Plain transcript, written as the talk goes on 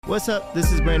What's up?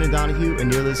 This is Brandon Donahue,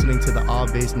 and you're listening to the All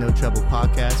Bass No Trouble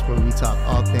podcast, where we talk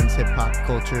all things hip-hop,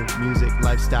 culture, music,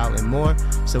 lifestyle, and more.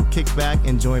 So kick back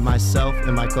and join myself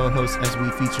and my co-host as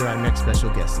we feature our next special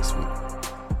guest this week.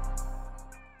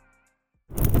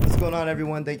 What's going on,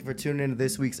 everyone? Thank you for tuning in to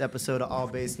this week's episode of All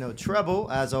Bass No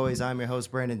Trouble. As always, I'm your host,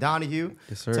 Brandon Donahue.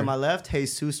 Yes, sir. To my left,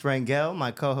 Jesus Rangel,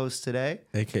 my co-host today.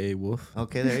 AKA Wolf.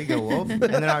 Okay, there you go, Wolf. And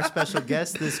then our special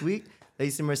guest this week,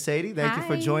 Lacey Mercedes. Thank you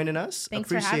for joining us. Thanks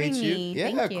Appreciate for having you. me.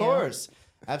 Yeah, Thank of course.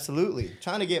 Absolutely.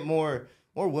 Trying to get more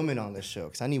women on this show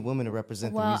because I need women to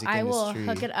represent the music industry. Well, I will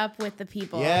hook it up with the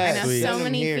people. Yeah, I know sweet. so Send them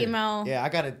many here. female. Yeah, I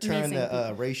got to turn amazing the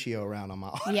people. ratio around on my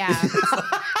audience.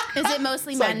 Yeah. Is it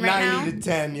mostly It's men like right 90 now? to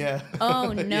 10, yeah.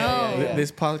 Oh, no. Yeah.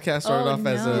 This podcast started Oh, off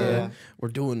as no. we're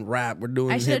doing rap, we're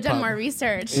doing I should have done hip-hop. more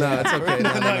research. No, it's okay.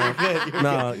 You're good.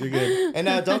 No, you're good.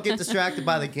 And don't get distracted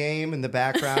by the game in the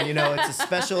background. You know, it's a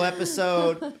special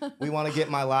episode. We want to get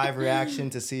my live reaction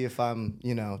to see if I'm,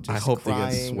 just I hope they get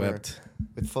crying or swept.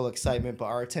 with full excitement, but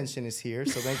our attention is here.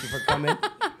 So thank you for coming.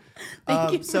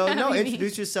 Thank you for So having me.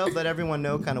 introduce yourself. Let everyone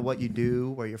know kind of what you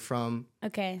do, where you're from.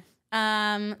 Okay.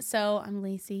 So I'm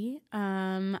Lacey.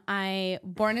 I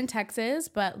born in Texas,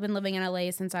 but been living in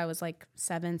LA since I was like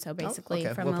 7. So basically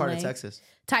from What part LA. of Texas?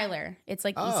 Tyler. It's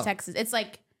like Oh. East Texas. It's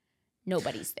like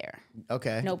nobody's there.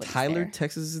 Okay. Nobody's Tyler, there.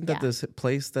 Texas, isn't that this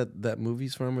place that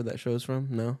movie's from or that show's from?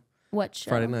 No? What show?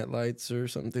 Friday Night Lights or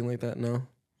something like that? No?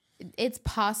 It's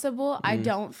possible. I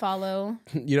don't follow.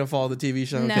 You don't follow the TV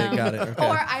show? No. Okay, got it. Okay.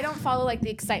 Or I don't follow like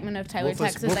the excitement of Tyler, Wolf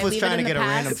was, Texas. Wolf I was leave trying it to in get the a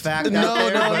random past. fact No, out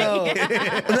there. no.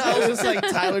 Like, No, I was just like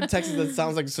Tyler, Texas. That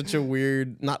sounds like such a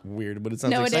weird, not weird, but it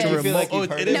sounds No, like it such is. a You feel remote. like you've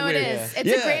Oh, heard it it? is No, it weird. is. It's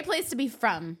Yeah. a great place to be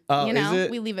from. Oh, you know, is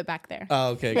it? we leave it back there. Oh,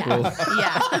 okay, Yeah. cool.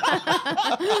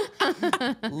 Yeah.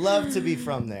 love to be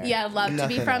from there. Yeah, love to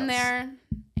be Nothing from else. there,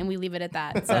 and we leave it at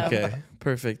that. So, Okay,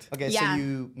 perfect. Okay, Yeah. so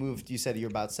you moved, you said you were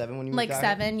about 7 when you moved like out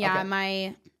 7. here? Yeah, Okay.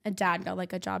 my dad got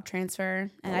like a job transfer,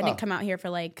 and Oh, I wow. didn't come out here for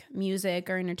like music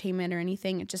or entertainment or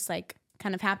anything. It just like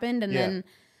kind of happened, and Yeah.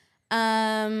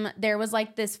 then there was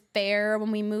like this fair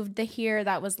when we moved to here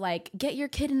that was like, get your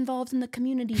kid involved in the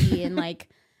community. And like,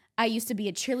 I used to be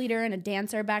a cheerleader and a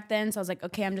dancer back then. So I was like,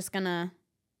 okay, I'm just gonna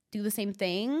do the same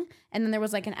thing. And then there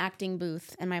was like an acting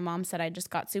booth, and my mom said I just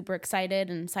got super excited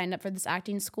and signed up for this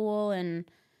acting school. And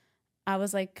I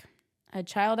was like a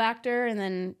child actor, and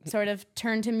then sort of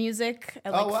turned to music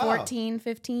at like Oh, wow. 14,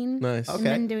 15. Nice. Okay. And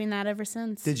been doing that ever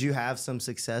since. Did you have some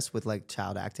success with like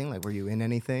child acting? Like, were you in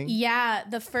anything? Yeah,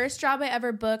 the first job I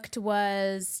ever booked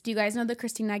was, do you guys know the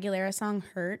Christina Aguilera song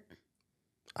Hurt?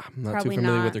 I'm not Probably too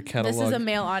familiar not. with their catalog. This is a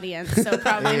male audience, so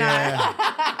probably not.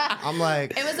 I'm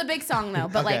like, It was a big song though,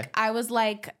 but Okay. like I was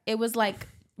like, it was like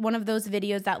one of those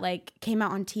videos that like came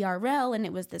out on TRL, and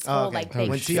it was this Oh, whole okay. like Oh, big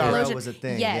when shit. TRL explosion. was a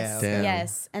thing. Yes, Yeah, okay. Damn.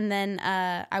 yes. And then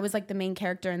I was like the main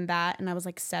character in that, and I was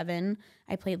like 7.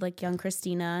 I played like young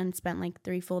Christina and spent like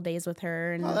 3 full days with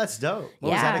her. And Oh, that's dope.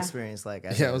 What was that Yeah. experience like?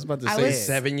 Yeah, I was about to I say was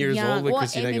 7 years young. old with Well,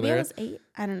 Christina maybe I Aguilera. was 8.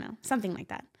 I don't know, something like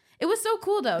that. It was so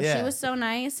cool though. Yeah. She was so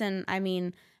nice, and I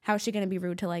mean, how is she gonna be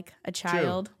rude to like a True.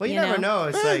 child? Well, you never know.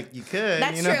 It's like you could.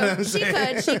 That's you know what I'm true. She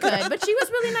saying? could, but she was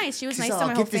really nice. She was She's nice to all,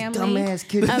 my whole "Get this family. dumbass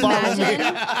kid to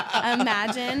follow me."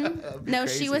 Imagine. No,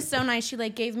 crazy. she was so nice. She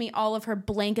like gave me all of her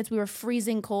blankets. We were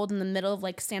freezing cold in the middle of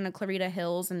like Santa Clarita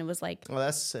Hills, and it was like Well,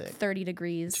 that's sick. 30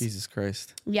 degrees. Jesus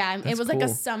Christ. Yeah, it That's was like a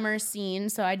cool. summer scene,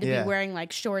 so I had to Yeah. be wearing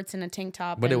like shorts and a tank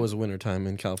top. But it and- was wintertime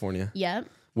in California. Yep.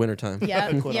 Wintertime.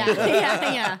 Yep. Quote,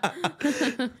 yeah.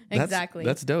 That's- Exactly.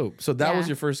 That's dope. So that was Yeah.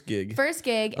 your first gig. First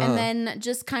gig, Uh-huh. and then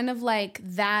just kind of like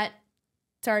that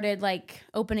started like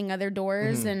opening other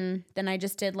doors, Mm-hmm. and then I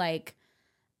just did like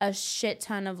a shit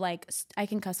ton of like I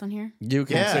can cuss on here. You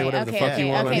can Yeah. say whatever the Okay, fuck you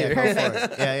want okay, on here. Go perfect.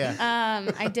 for it. Yeah,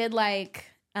 yeah. I did like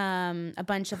a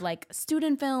bunch of like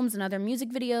student films and other music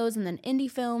videos, and then indie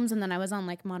films, and then I was on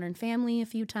like Modern Family a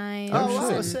few times. Oh, wow,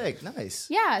 shit. sick. Nice.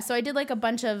 Yeah, so I did like a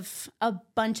bunch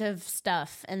of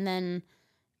stuff, and then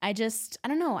I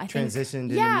don't know. I think Transitioned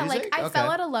into yeah, music? like I Okay.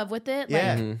 fell out of love with it.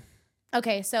 Yeah. Like,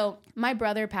 okay, so my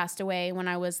brother passed away when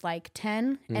I was like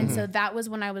 10, and so that was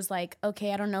when I was like,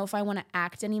 okay, I don't know if I want to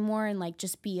act anymore and like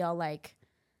just be all like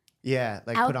Yeah.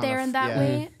 Like put out on there a in that yeah.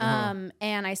 way.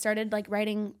 And I started like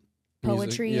writing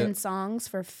poetry yeah. and songs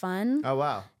for fun. Oh,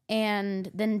 wow. And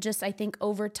then just I think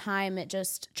over time it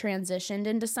just transitioned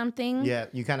into something. Yeah.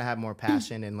 You kind of have more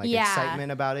passion and like Yeah.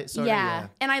 excitement about it. Sort Yeah. of.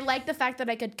 And I like the fact that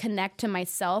I could connect to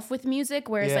myself with music,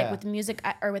 whereas Yeah. like with music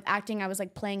or with acting, I was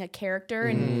like playing a character.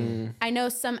 And I know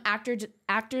some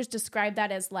actors describe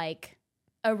that as like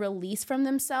a release from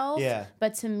themselves. Yeah.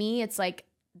 But to me, it's like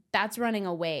that's running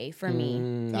away for me,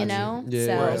 you Gotcha. know? Yeah.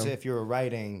 So Whereas if you were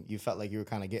writing, you felt like you were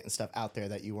kind of getting stuff out there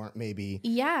that you weren't maybe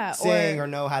yeah, saying or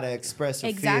know how to express or feel.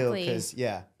 Exactly. Because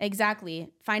exactly.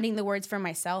 Finding the words for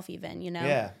myself even, you know?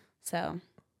 yeah. So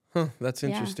Huh, that's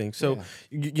interesting. So,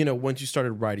 you know, once you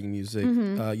started writing music,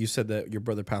 you said that your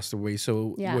brother passed away.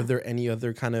 So, Yeah. were there any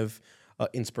other kind of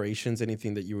inspirations,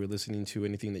 anything that you were listening to,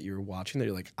 anything that you were watching that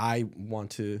you're like, I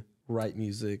want to write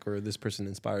music, or this person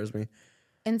inspires me?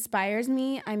 inspires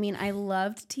me. I mean, I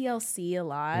loved TLC a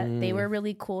lot. They were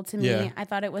really cool to me. Yeah. I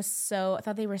thought they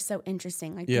were so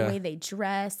interesting. Like Yeah. the way they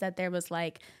dressed, that there was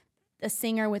like a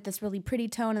singer with this really pretty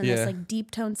tone and Yeah. this like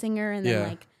deep tone singer and then Yeah.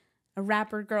 like a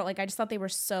rapper girl. Like I just thought they were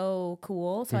so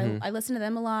cool. So I listened to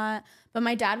them a lot. But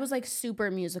my dad was like super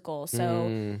musical.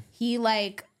 So he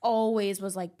like always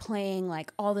was like playing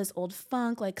like all this old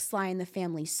funk, like Sly and the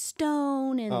Family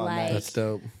Stone and Oh, like That's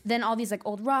dope. then all these like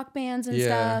old rock bands and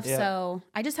Yeah. stuff. Yeah. So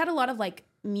I just had a lot of like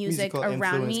music Musical around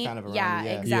influence me. kind of around yeah, you,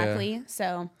 yeah. exactly.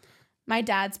 So my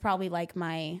dad's probably like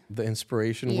my The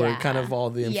inspiration, where kind of all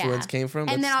the influence came from. And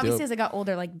then That's obviously dope. as I got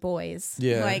older, like boys.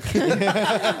 Yeah. Like You're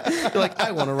like,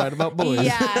 I want to write about boys.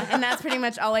 yeah, and that's pretty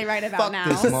much all I write about Fuck now.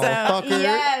 this So motherfucker.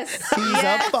 yes. He's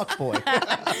yes. a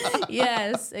fuckboy.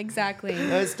 yes, exactly.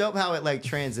 It's dope how it like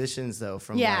transitions though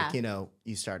from Yeah. like, you know,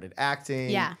 you started acting.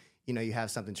 Yeah. You know, you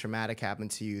have something traumatic happen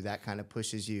to you that kind of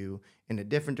pushes you in a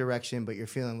different direction, but you're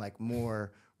feeling like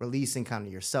more releasing kind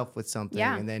of yourself with something.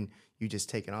 Yeah. And then you just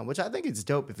take it on, which I think it's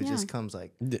dope if it just comes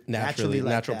like Naturally, like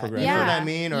natural that. progression. You know what I Yeah.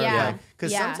 mean? Or Yeah. like,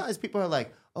 because Yeah. sometimes people are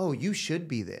like, oh, you should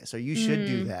be this or you should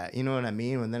do that. You know what I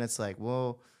mean? And then it's like,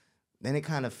 well, then it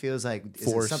kind of feels like, is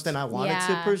it Forced. something I wanted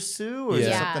to Yeah. pursue or is it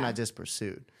Yeah. something I just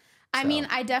pursued? I So- mean,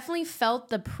 I definitely felt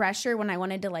the pressure when I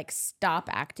wanted to like stop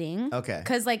acting. Okay.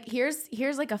 Cause like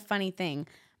here's like a funny thing.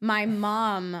 My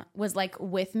mom was like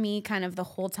with me kind of the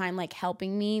whole time, like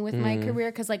helping me with my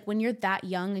career. Cause like when you're that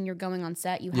young and you're going on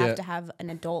set, you Yeah. have to have an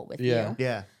adult with Yeah. you.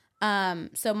 Yeah.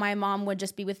 So my mom would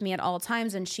just be with me at all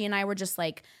times, and she and I were just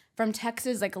like from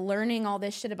Texas, like learning all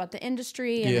this shit about the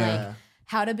industry and Yeah. like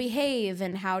how to behave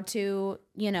and how to,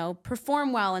 you know,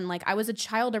 perform well. And like I was a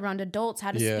child around adults,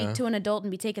 how to Yeah. speak to an adult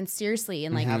and be taken seriously.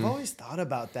 And like I've always thought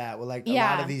about that with like a lot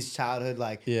Yeah. of these childhood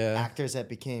like Yeah. actors that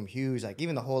became huge, like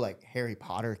even the whole like Harry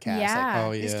Potter cast. Yeah. Like,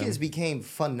 Oh, these yeah. kids became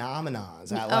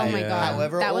phenomenons. At, Oh like, my God.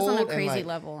 However That was on a old and, crazy like,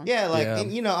 level. Yeah, like Yeah.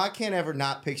 and you know I can't ever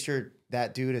not picture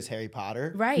that dude as Harry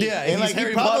Potter. right. Yeah. And He's like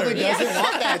Harry he probably Potter. doesn't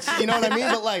want that shit, you know what I mean?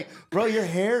 But like, bro, you're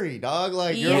Harry, dog.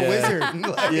 Like you're Yeah. a wizard.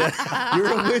 Like,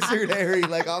 you're a wizard, Harry.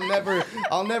 Like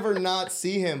I'll never not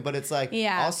see him. But it's like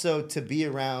Yeah. also to be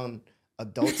around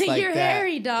adults like You're that.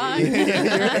 Harry, dog. You're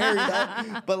Harry,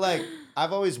 dog. But like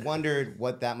I've always wondered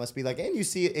what that must be like. And you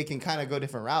see it can kind of go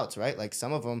different routes, right? Like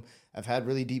some of them have had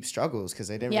really deep struggles because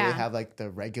they didn't really Yeah. have like the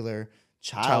regular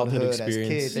childhood as experience.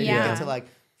 kids. They Yeah. didn't get to like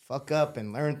fuck up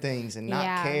and learn things and not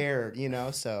Yeah. care, you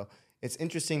know? So it's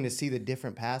interesting to see the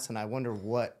different paths, and I wonder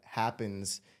what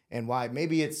happens and why.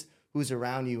 Maybe it's who's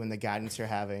around you and the guidance you're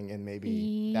having and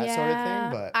maybe that sort of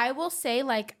thing. But I will say,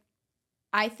 like,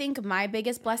 I think my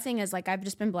biggest blessing is like I've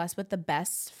just been blessed with the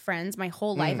best friends my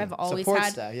whole life. I've always support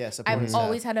had staff. Yeah, support I've staff.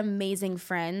 always had amazing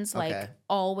friends, like Okay.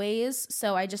 always.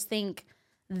 So I just think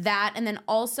that, and then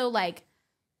also like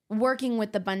working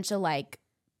with a bunch of like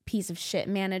piece of shit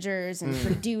managers and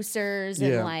producers Yeah.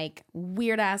 and like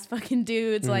weird ass fucking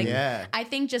dudes. Like Yeah. I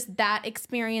think just that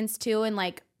experience too, and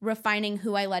like refining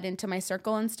who I let into my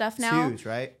circle and stuff It's now. huge,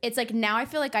 right? It's like now I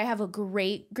feel like I have a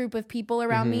great group of people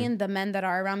around me, and the men that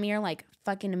are around me are like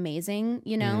fucking amazing,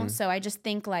 you know? So I just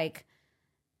think like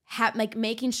like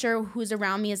making sure who's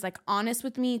around me is like honest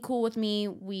with me, cool with me.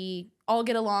 We all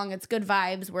get along. It's good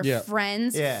vibes. We're Yeah.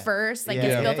 friends Yeah. first. Like Yeah.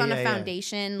 it's Yeah, built on yeah, a yeah.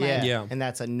 foundation. Like, Yeah. Yeah. And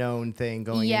that's a known thing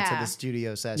going into Yeah. the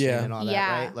studio session Yeah. and all that,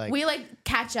 yeah. right? Like we like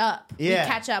catch up. Yeah. We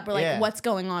catch up. We're like, Yeah. what's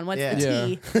going on? What's Yeah. the Yeah.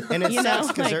 tea? and it you sucks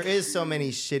know, because there like- is so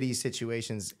many shitty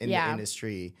situations in the Yeah.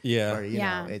 industry Yeah. where, you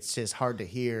Yeah. know, it's just hard to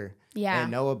hear Yeah.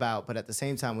 and know about. But at the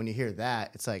same time, when you hear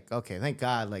that, it's like, okay, thank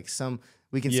God, like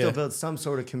we can Yeah. still build some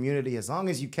sort of community as long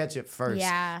as you catch it first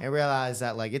Yeah. and realize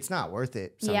that like it's not worth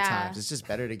it sometimes. Yeah. It's just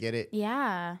better to get it.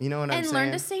 Yeah. You know what I'm and saying?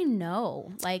 learn to say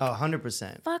no. Like, Oh,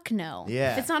 100%. fuck no.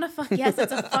 Yeah. If it's not a fuck yes,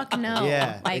 it's a fuck no.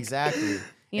 Yeah, Like, exactly.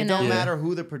 you It don't know? matter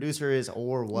who the producer is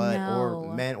or what or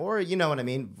No. men or you know what I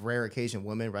mean, rare occasion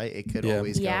women, right? It could Yeah.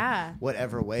 always go Yeah.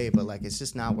 whatever way, but like it's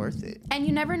just not worth it. And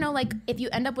you never know, like, if you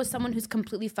end up with someone who's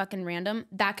completely fucking random,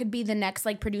 that could be the next,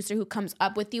 like, producer who comes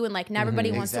up with you, and, like, now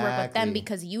everybody wants to work with them Exactly.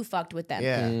 because you fucked with them.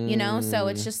 Yeah. You know? So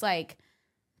it's just, like,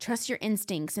 trust your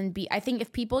instincts and I think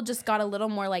if people just got a little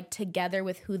more like together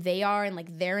with who they are and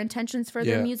like their intentions for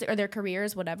their music or their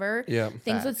careers, whatever,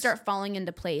 things would start falling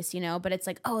into place, you know? But it's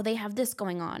like, oh, they have this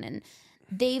going on and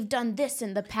they've done this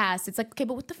in the past. It's like, okay,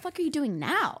 but what the fuck are you doing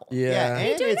now? Yeah, What are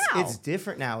you doing now? It's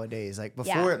different nowadays. Like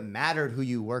before, it mattered who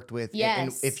you worked with,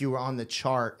 and if you were on the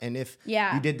chart, and if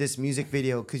you did this music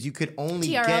video, because you could only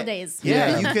TRL days.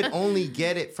 Yeah, you could only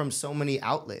get it from so many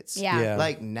outlets. Yeah.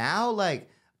 Like now, like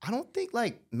I don't think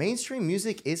like mainstream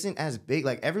music isn't as big.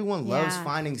 Like everyone loves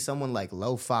finding someone like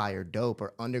lo-fi or dope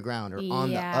or underground or on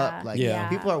the up. Like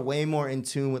people are way more in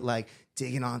tune with like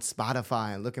digging on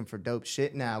Spotify and looking for dope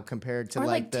shit now compared to or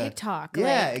like the TikTok.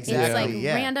 Yeah, like, exactly. It's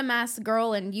like random ass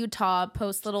girl in Utah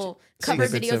posts little cover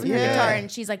videos of her guitar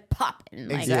and she's like popping.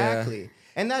 Like, exactly.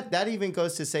 And that even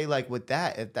goes to say like with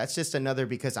that, if that's just another,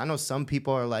 because I know some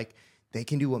people are like, they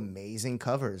can do amazing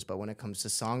covers, but when it comes to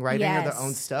songwriting or their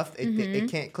own stuff, it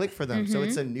can't click for them. So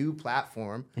it's a new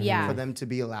platform for them to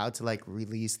be allowed to like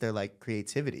release their like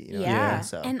creativity. You know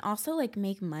So and also like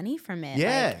make money from it.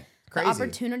 Yeah. Like, crazy. The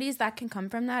opportunities that can come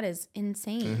from that is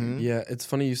insane. Yeah, it's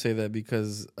funny you say that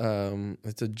because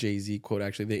it's a Jay-Z quote,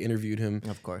 actually. They interviewed him.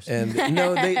 Of course. And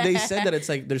no, they said that it's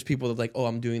like there's people that like, oh,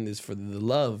 I'm doing this for the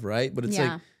love, right? But it's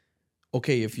like,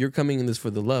 okay, if you're coming in this for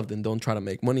the love, then don't try to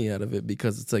make money out of it,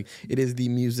 because it's like it is the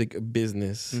music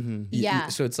business.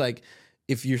 So it's like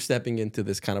if you're stepping into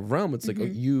this kind of realm, it's like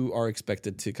you are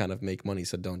expected to kind of make money.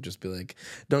 So don't just be like,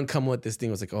 don't come with this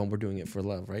thing. It's like, oh, we're doing it for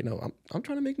love, right? No, I'm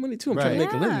trying to make money too. I'm trying to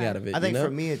make a living out of it. I think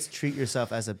for me, it's treat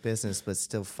yourself as a business, but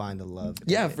still find the love.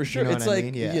 Yeah, for sure. You know it's what I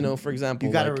like, mean? you know, for example,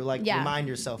 you got to remind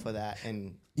yourself of that.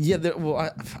 And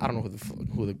well, I don't know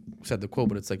who said the quote,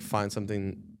 but it's like find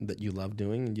something that you love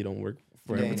doing and you don't work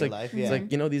forever. It's like it's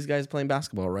like, you know, these guys playing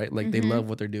basketball, right? Like they love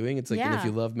what they're doing. It's like, and if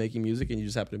you love making music and you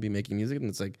just happen to be making music, then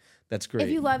it's like, that's great. If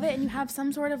you love it and you have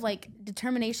some sort of like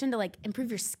determination to like improve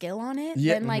your skill on it,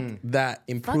 then like that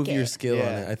improve your skill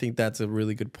on it. I think that's a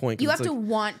really good point. You have to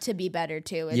want to be better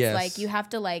too. It's like you have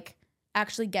to like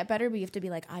actually get better, but you have to be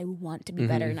like, I want to be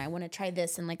better and I want to try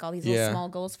this, and like all these little small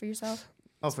goals for yourself.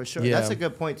 Oh, for sure. That's a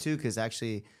good point too, because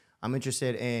actually I'm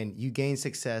interested in, you gain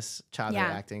success childhood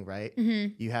acting, right?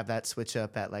 You have that switch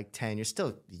up at like 10. You're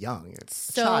still young. You're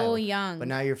so child, young. But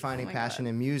now you're finding passion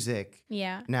in music.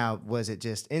 Yeah. Now, was it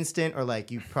just instant, or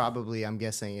like you probably, I'm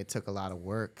guessing it took a lot of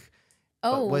work.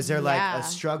 Oh, but was there like a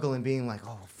struggle in being like,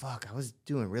 oh, fuck, I was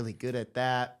doing really good at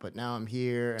that, but now I'm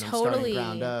here and I'm starting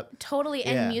ground up. Totally.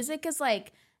 And music is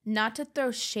like, not to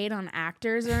throw shade on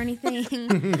actors or anything,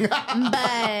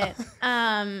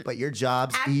 but your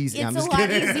job's easy. It's a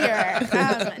lot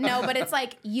easier. No, but it's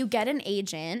like you get an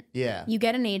agent. Yeah. You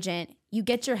get an agent. You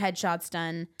get your headshots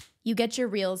done. You get your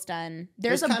reels done.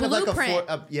 There's a blueprint.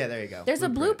 There you go. There's a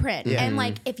blueprint. Yeah. And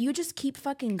like if you just keep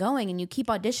fucking going and you keep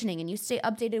auditioning and you stay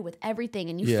updated with everything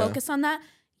and you focus on that,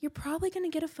 you're probably going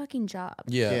to get a fucking job.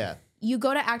 Yeah. You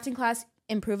go to acting class,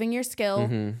 improving your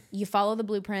skill. You follow the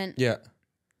blueprint. Yeah.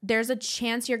 There's a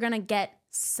chance you're going to get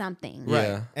something. Right.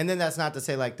 Yeah. And then that's not to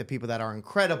say like the people that are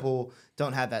incredible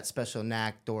don't have that special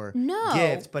knack or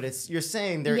gift, but you're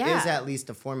saying there is at least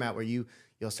a format where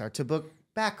you'll start to book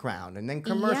background and then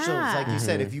commercials. Like you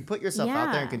said, if you put yourself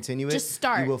out there and continue it, just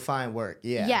start. You will find work.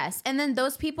 Yeah. Yes. And then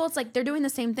those people, it's like they're doing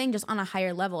the same thing just on a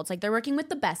higher level. It's like they're working with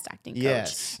the best acting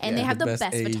coach and they have the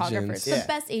best photographers, the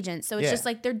best agents. So it's just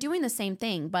like they're doing the same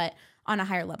thing, but on a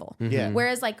higher level. Yeah.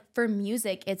 Whereas like for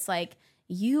music, it's like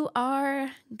you are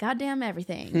goddamn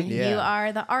everything. You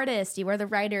are the artist, you are the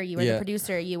writer, you are the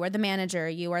producer, you are the manager,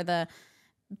 you are the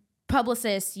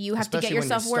publicist. You have to get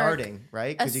yourself when you're starting,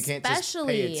 right? Because you can't just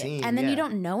pay a team. And then you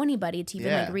don't know anybody to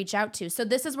even like reach out to. So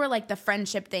this is where like the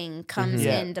friendship thing comes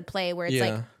into play, where it's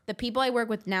like the people I work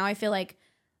with now, I feel like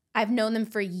I've known them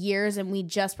for years and we're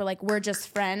just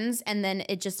friends, and then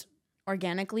it just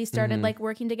organically started like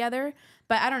working together.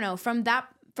 But I don't know, from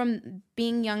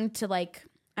being young to like,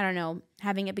 I don't know,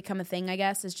 having it become a thing, I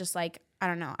guess, is just like, I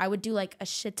don't know. I would do like a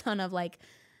shit ton of like,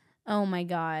 oh my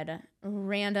God,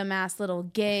 random ass little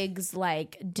gigs,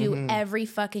 like do every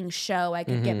fucking show I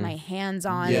could get my hands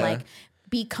on, like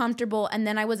be comfortable. And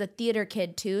then I was a theater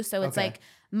kid too. So it's like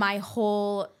my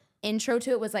whole intro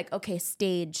to it was like, okay,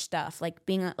 stage stuff, like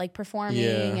being like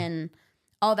performing and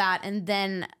all that. And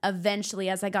then eventually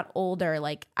as I got older,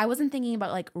 like I wasn't thinking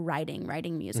about like writing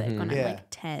music when I'm like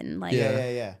 10, like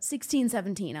 16,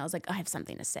 17. I was like, I have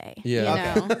something to say.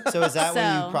 Yeah. You know? So is that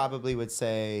when you probably would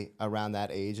say around that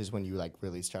age is when you like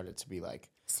really started to be like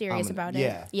serious about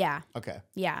yeah. it. Yeah. Okay.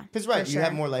 Yeah. Because right, for you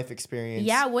have more life experience.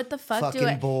 Yeah, what the fuck fucking do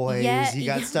I... boys. Yeah, you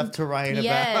got stuff to write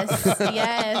yes, about.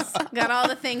 yes. Got all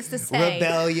the things to say.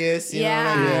 Rebellious. You know what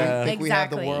I mean? Yeah, Think we have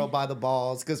the exactly. world by the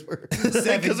balls because we're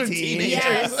 17. teenagers.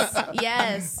 Yes,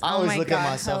 yes. I Oh always my look God, at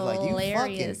myself like, you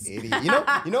hilarious. fucking idiot.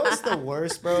 You know what's the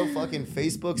worst, bro? Fucking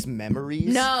Facebook's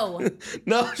memories. No,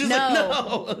 No, she's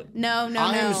No. like, no. no,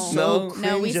 I am no. so cringe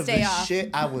No, we of stay the off. shit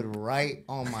I would write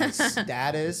on my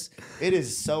status. It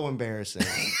is so embarrassing.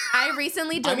 I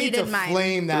recently I need to deleted mine.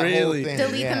 flame that whole Really? thing.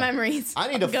 Delete yeah. the memories. I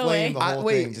need to Go flame away. the whole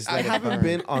thing. Just I let it haven't burn.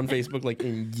 been on Facebook like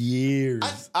in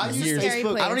years. I use years. Scary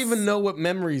Facebook. place. I don't even know what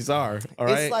memories are. All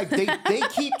right. It's like they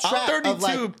keep track I'm of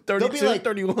like 32, they'll be 32, like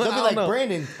 31, They'll I be don't like, know.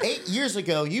 Brandon, 8 years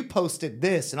ago you posted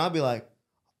this, and I'll be like,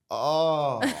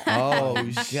 oh,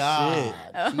 oh God,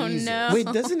 Oh, Jesus. no. Wait,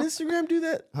 doesn't Instagram do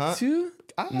that Huh? too?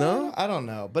 No? I don't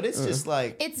know, but it's just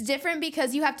like It's different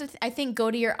because you have to, I think,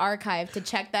 go to your archive to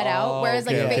check that Oh, out. Whereas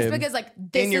like okay, okay. Facebook is like,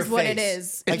 this in your is what face. it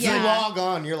is. Like yeah. you log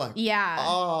on, you're like, Yeah.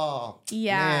 oh,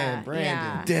 Yeah, man, Brandon,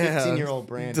 yeah. Damn. 15-year-old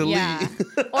Brandon. Delete. Yeah.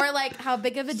 Or like how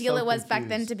big of a deal So it was back then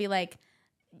confused. to be like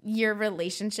your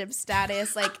relationship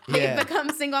status. Like Yeah. you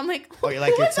become single. I'm like, Or you're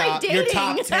like who your was I top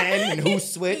dating? 10 and who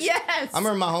switched. Yes. I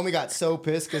remember my homie got so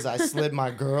pissed because I slid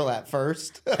my girl at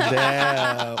first.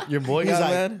 Damn. Your boy He's got like,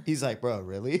 mad? he's like, bro,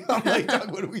 really? I'm like,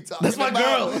 Doug, what are we talking That's my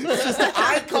about? girl. It's just an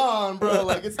icon, bro.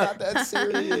 Like, it's not that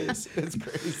serious. It's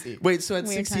crazy. Wait, so at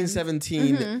Weird 16, times.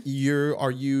 17, you're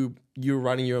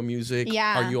writing your own music?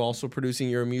 Yeah. Are you also producing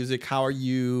your own music? How are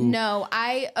you? No,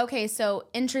 okay, so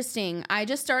interesting. I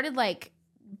just started like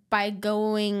by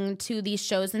going to these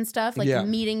shows and stuff, like Yeah.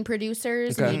 meeting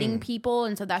producers, Okay. meeting people,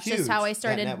 and so that's Huge, just how I that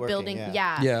started networking, building.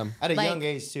 yeah. Yeah. At a Like- young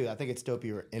age, too. I think it's dope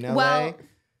you were in LA. Well,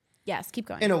 yes, keep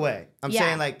going. In a way, I'm Yeah.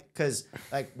 saying like, cause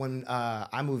like when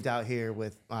I moved out here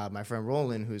with my friend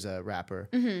Roland, who's a rapper,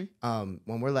 Mm-hmm.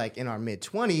 when we're like in our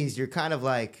mid-20s, you're kind of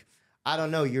like, I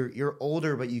don't know, you're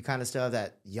older, but you kind of still have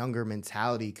that younger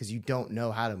mentality because you don't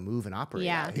know how to move and operate.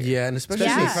 Yeah. out here. Yeah, and especially,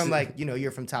 Especially Yeah. from like, you're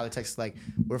from Tyler, Texas. Like,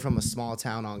 we're from a small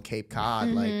town on Cape Cod.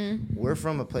 Like, we're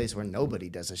from a place where nobody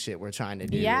does a shit we're trying to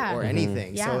do Yeah. or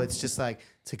anything. Yeah. So it's just like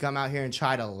to come out here and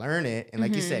try to learn it. And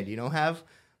like you said, you don't have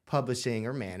publishing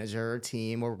or manager or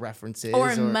team or references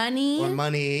Or money. Or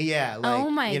money. Yeah. Like, Oh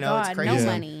my it's God, no crazy.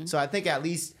 money. So I think at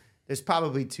least there's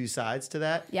probably two sides to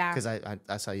that. Yeah. Because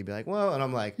I saw you be like, well, and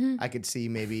I'm like, I could see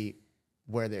maybe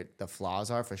where the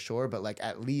flaws are for sure, but like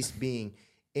at least being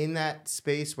in that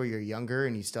space where you're younger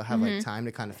and you still have like time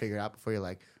to kind of figure it out before you're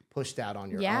like pushed out on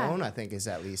your Yeah. own, I think is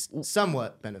at least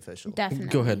somewhat beneficial. Definitely.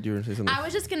 go ahead. You were going to say something. I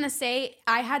was just gonna say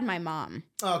I had my mom.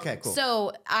 Oh, okay, cool.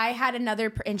 So I had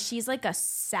another, and she's like a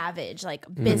savage, like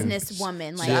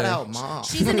businesswoman. Like Shout out, mom.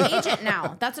 she's an agent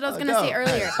now. That's what I was gonna say dope.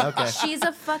 earlier. Okay. She's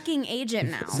a fucking agent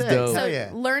now. Sick. dope. So Hell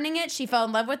yeah. learning it, she fell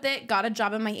in love with it, got a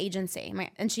job in my agency,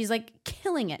 and she's like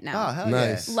killing it now. Oh, hell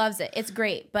Nice. yeah. Loves it. It's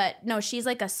great. But no, she's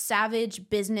like a savage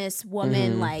business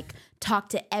woman, like talk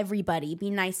to everybody, be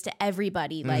nice to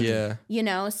everybody. Like, Yeah. you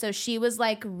know, so she was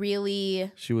like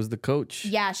really, She was the coach.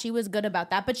 yeah, she was good about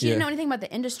that. But she Yeah. didn't know anything about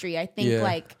the industry. I think Yeah.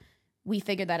 like we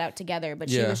figured that out together. But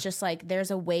she Yeah. was just like,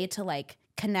 there's a way to like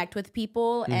connect with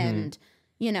people and,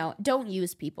 you know, don't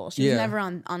use people. She was Yeah. never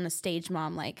on the stage,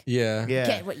 mom, like, Yeah. Yeah.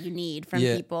 get what you need from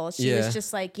Yeah. people. She Yeah. was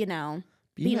just like, you know,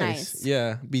 be nice.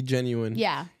 Yeah. Be genuine.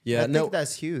 Yeah. Yeah. I No. think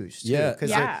that's huge. Too, Yeah.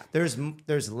 because Yeah.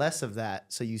 there's less of that,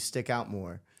 so you stick out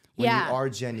more when Yeah. you are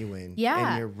genuine Yeah.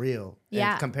 and you're real.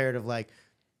 Yeah. And compared to like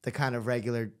the kind of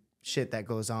regular shit that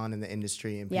goes on in the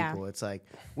industry and Yeah. people, it's like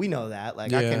we know that.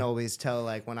 Like I Yeah. can always tell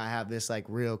like when I have this like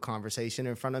real conversation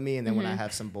in front of me, and then when I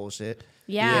have some bullshit.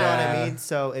 Yeah. You know what I mean?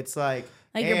 So it's like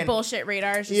Your and- bullshit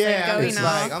radar is just Yeah, like going it's off.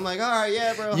 like I'm like, all right,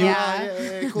 yeah, bro, You-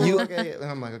 yeah, cool, you- okay. And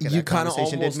I'm like, okay, You that kind of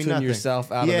conversation almost did me tune nothing.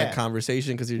 yourself out of Yeah. that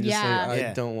conversation because you're just Yeah. like, I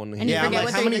Yeah. don't want to And hear you Yeah, I'm forget like,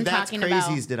 what how they're many even that's talking about.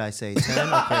 crazies did I say? 10?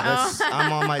 Okay,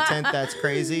 I'm on my 10th. That's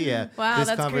crazy. Yeah. Wow, this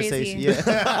that's conversation. crazy.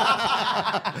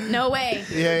 Yeah. No way.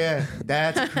 yeah.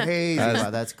 That's crazy. Wow,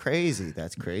 that's crazy.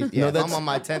 That's crazy. Yeah, if that's- I'm on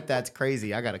my 10th, that's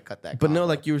crazy. I gotta cut that. But no, combo.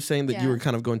 like you were saying that you Yeah. were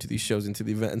kind of going to these shows and to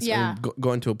the events Yeah. and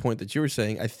going to a point that you were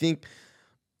saying, I think,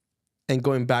 and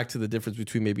going back to the difference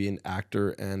between maybe an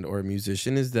actor and or a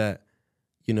musician is that,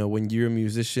 you know, when you're a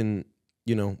musician,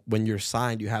 you know, when you're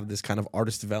signed, you have this kind of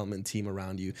artist development team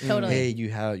around you. Totally. Hey, you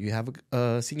have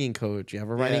a singing coach, you have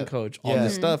a writing Yeah. coach, all Yeah.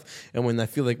 this stuff. And when I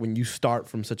feel like when you start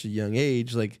from such a young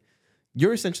age, like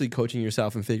you're essentially coaching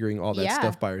yourself and figuring all that Yeah.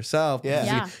 stuff by yourself. Yeah.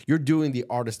 Yeah. You're doing the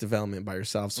artist development by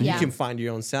yourself. So Yeah. you can find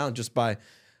your own sound just by,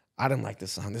 I don't like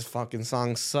this song. This fucking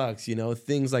song sucks, you know,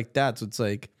 things like that. So it's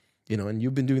like, you know, and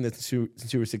you've been doing this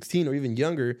since you were 16 or even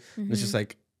younger. And it's just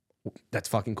like, That's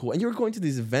fucking cool. And you were going to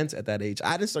these events at that age.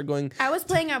 I didn't start going. I was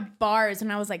playing at bars when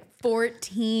I was like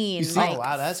 14. See, like, oh,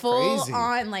 wow, that's full crazy.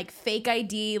 on like fake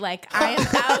ID. Like I am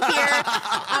out here.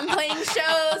 I'm playing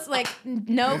shows. Like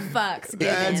no fucks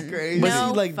given. That's crazy. But No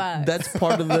see, like fucks.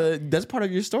 that's part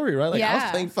of your story, right? Like I was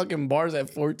Yeah. playing fucking bars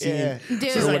at 14. Yeah. Dude.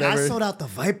 She's Or like, I whatever. sold out the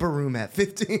Viper Room at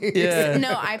 15. Yeah.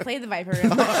 No, I played the Viper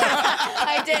Room.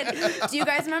 I did. Do you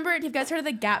guys remember? Have you guys heard of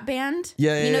the Gap Band?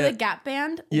 Yeah, You know yeah. the Gap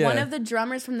Band? Yeah. One of the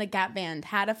drummers from the Gap Band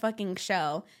had a fucking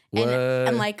show What?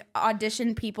 and like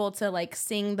auditioned people to like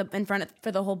sing in front of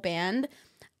for the whole band.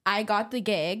 I got the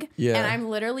gig, Yeah. and I'm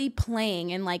literally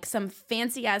playing in like some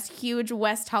fancy ass huge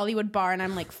West Hollywood bar, and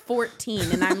I'm like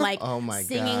 14, and I'm like Oh my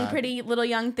singing God. "Pretty Little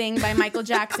Young Thing" by Michael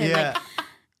Jackson. Yeah. Like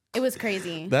it was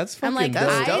crazy. That's I'm like fucking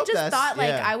dope. I That's just dope. thought like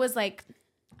Yeah. I was like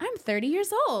I'm 30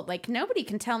 years old. Like nobody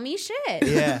can tell me shit.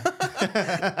 Yeah.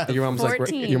 Your mom was like,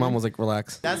 14. your mom was like,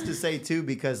 relax. That's to say too,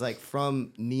 because like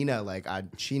from Nina, like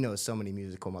she knows so many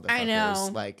musical motherfuckers. I know.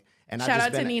 Like, and Shout I've just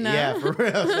out to been, Nina. Yeah, for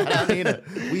real. Shout out Nina.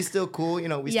 We still cool, you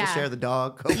know. We Yeah. still share the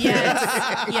dog.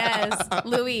 Yes, yes,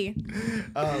 Louis.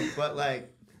 But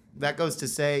like that goes to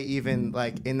say, even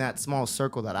like in that small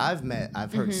circle that I've met,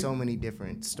 I've heard so many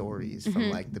different stories from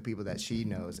like the people that she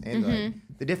knows and like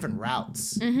the different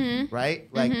routes, right?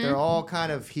 Like they're all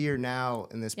kind of here now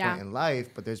in this Yeah. point in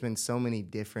life, but there's been so many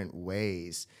different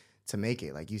ways to make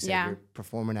it. Like you said, Yeah. you're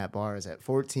performing at bars at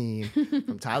 14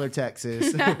 from Tyler,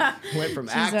 Texas, went from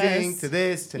acting to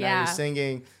this to now Yeah. you're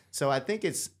singing. So I think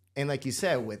it's, and like you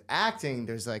said, with acting,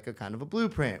 there's like a kind of a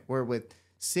blueprint, where with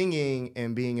singing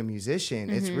and being a musician,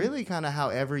 it's really kind of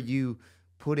however you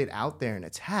put it out there and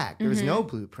attack. There's no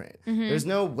blueprint. There's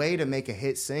no way to make a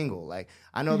hit single. Like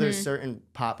I know there's certain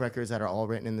pop records that are all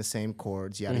written in the same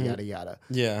chords, yada yada yada.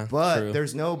 Yeah, But true.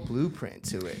 there's no blueprint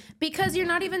to it. Because you're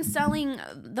not even selling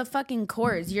the fucking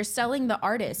chords. You're selling the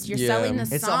artist. You're Yeah. selling the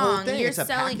song. It's a whole thing. You're It's a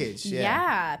selling. package.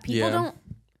 Yeah. Yeah.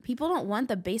 People don't want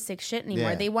the basic shit anymore.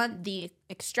 Yeah. They want the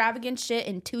extravagant shit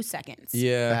in 2 seconds.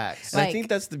 Yeah. Facts. And I Like- think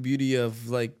that's the beauty of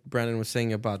like Brandon was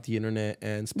saying about the internet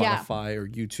and Yeah. Spotify or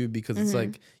YouTube, because it's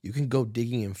like you can go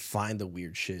digging and find the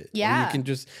weird shit. Or Yeah. you can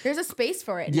just There's a space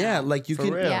for it. yeah, now. like you For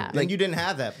can real. Yeah. Like you didn't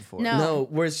have that before. No. no,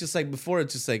 where it's just like before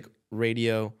it's just like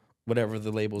radio, whatever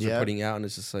the labels Yeah. are putting out, and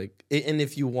it's just like and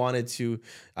if you wanted to,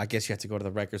 I guess you had to go to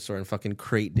the record store and fucking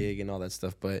crate dig and all that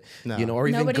stuff, but No. you know, or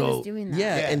even Nobody go was doing that.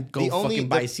 Yeah, Yeah. and go The only- fucking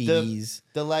buy the- CDs.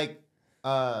 The like,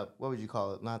 what would you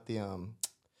call it? Not the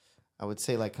I would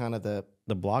say like kind of the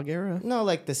The blog era? no,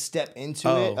 like the step into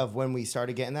Oh. it of when we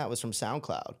started getting that was from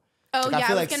SoundCloud. Oh, Like,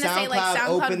 yeah. I was going to say like SoundCloud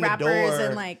opened the rappers door.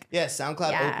 and like. Yeah,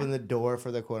 SoundCloud Yeah. opened the door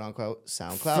for the quote unquote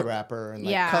SoundCloud rapper and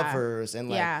like Yeah. covers and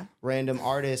like Yeah. random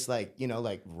artists like, you know,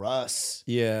 like Russ.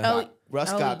 Yeah.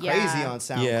 Russ Oh, got yeah. crazy on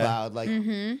SoundCloud. Yeah. Like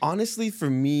Honestly, for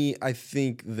me, I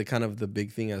think the kind of the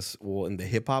big thing as well in the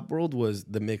hip hop world was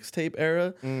the mixtape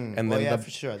era, and then well, yeah, the,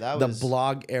 for sure. That the was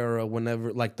blog era.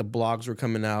 Whenever like the blogs were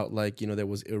coming out, like you know there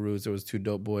was Irus, there was Two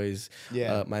Dope Boys,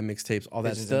 Yeah. my mixtapes, all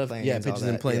Pigeons that and stuff. Planes, Yeah, all Pigeons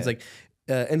and that, Planes, yeah. like,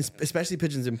 and especially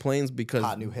Pigeons and Planes because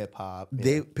hot new hip hop.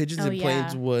 they Pigeons Oh, and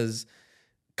Planes yeah. was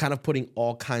kind of putting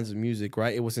all kinds of music,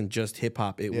 right? It wasn't just hip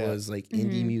hop. It Yeah. was like Mm-hmm.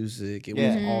 indie music. It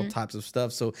Yeah. was all types of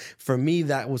stuff. So for me,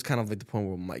 that was kind of like the point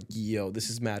where I'm like, yo, this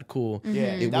is mad cool. Yeah,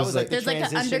 It that was was like- like the There's like an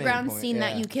transitioning underground point, scene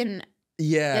that yeah. you can.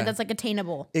 Yeah. Yeah, that's like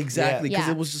attainable. Exactly, because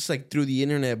Yeah. it was just like through the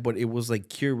internet, but it was like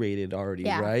curated already,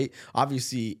 Yeah. right?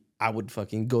 Obviously, I would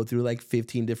fucking go through like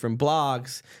 15 different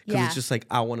blogs because Yeah. it's just like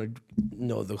I want to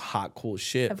know the hot, cool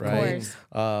shit, Of right? course.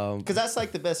 Because that's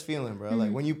like the best feeling, bro.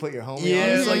 Like when you put your homie on, Yeah,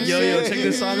 it's like, yo, check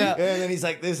this song out. Yeah, and then he's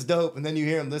like, this is dope. And then you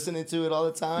hear him listening to it all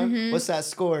the time. Mm-hmm. What's that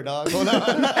score, dog? Hold on.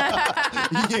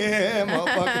 Yeah,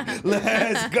 motherfucker.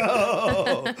 Let's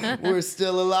go. We're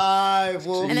still alive.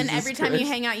 Wolf. And then Jesus every time you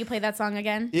Christ. hang out, you play that song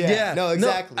again. Yeah, Yeah. no, No,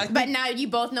 exactly. I- But now you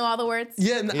both know all the words.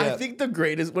 Yeah, and Yeah. I think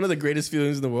one of the greatest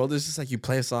feelings in the world is just like you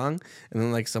play a song and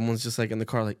then like someone's just like in the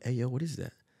car, like, hey, yo, what is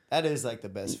that? That is like the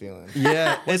best feeling.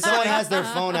 Yeah, When someone has their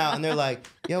phone out and they're like,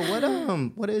 yo, what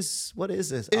is this? You want me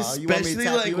to especially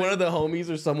tap like you one in? of the homies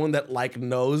or someone that like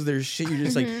knows their shit. You're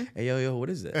just like, hey, yo, what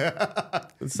is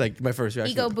that? It's like my first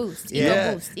reaction. Ego boost. Yeah.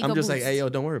 Ego boost. Ego I'm just boost. like, hey, yo,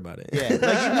 don't worry about it. Yeah, like you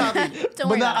probably Don't But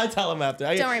worry now about I it. tell him after.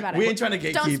 Don't worry about it. We ain't trying to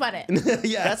gatekeep. Don't sweat it.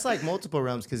 Yeah, that's like multiple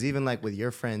realms because even like with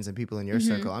your friends and people in your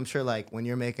circle, I'm sure like when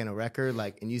you're making a record,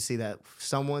 like and you see that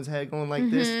someone's head going like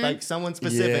this, like someone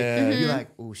specific, Yeah. you're like,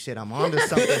 oh shit, I'm onto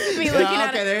something. Be You looking know, at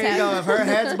okay, it, there you tap. go. If her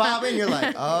head's bobbing, you're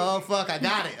like, oh fuck, I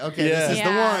got it. Okay, Yeah. this is the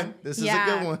one. This is a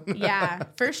good one. Yeah,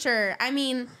 for sure. I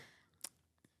mean,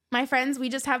 my friends, we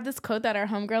just have this code that our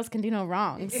homegirls can do no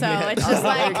wrong. So it's just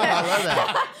like I love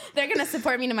that. they're gonna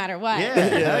support me no matter what. Yeah,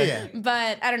 hell yeah.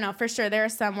 But I don't know, for sure. There are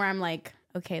some where I'm like,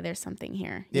 okay, there's something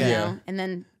here. Yeah. You know? And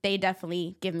then they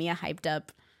definitely give me a hyped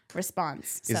up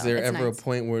response. Is So there it's ever nice. a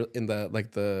point where in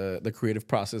the creative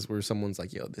process where someone's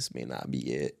like, yo, this may not be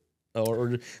it?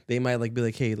 Or they might like be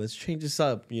like, hey, let's change this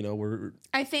up. You know, we're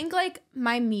I think like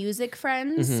my music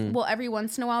friends will every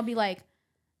once in a while be like,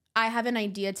 I have an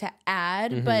idea to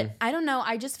add, but I don't know.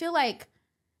 I just feel like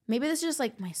maybe this is just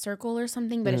like my circle or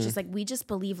something, but it's just like we just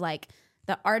believe like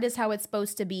the art is how it's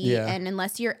supposed to be, and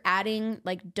unless you're adding,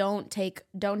 like don't take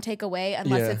away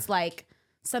unless it's like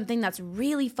something that's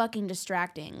really fucking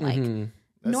distracting. Like That's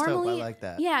normally, dope. I like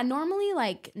that. yeah, normally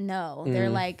like no, they're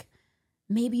like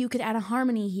maybe you could add a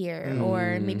harmony here,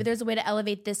 or maybe there's a way to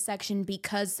elevate this section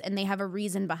because, and they have a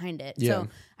reason behind it. Yeah. So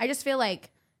I just feel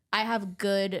like I have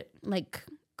good like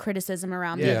criticism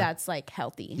around me Yeah. that's like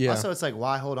healthy. yeah. Also, it's like,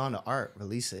 why hold on to art?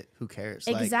 Release it. Who cares?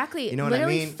 Like, Exactly. you know what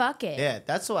Literally I mean? fuck it. Yeah,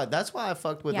 that's why I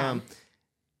fucked with Yeah.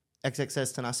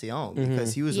 XXS Tentacion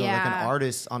because he was like an Yeah.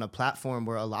 artist on a platform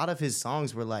where a lot of his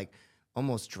songs were like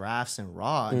almost drafts and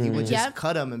raw, and he would just Yep.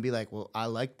 cut them and be like, "Well, I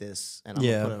like this, and I'm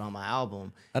Yeah. gonna put it on my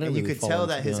album." I didn't And you really could follow tell him,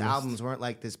 to that be his honest. albums weren't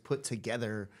like this put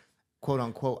together, quote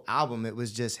unquote album. It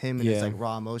was just him and his Yeah. like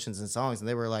raw emotions and songs, and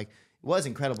they were like, it was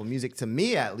incredible music to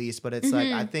me at least. But it's like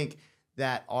I think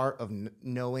that art of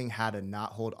knowing how to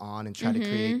not hold on and try to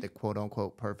create the quote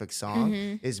unquote perfect song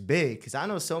is big, because I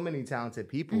know so many talented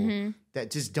people that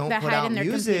just don't That put hide out in their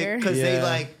music computer. because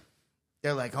Yeah.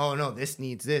 they're like, oh no, this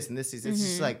needs this and this is it's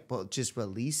just like, well, just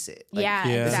release it. Like, Yeah,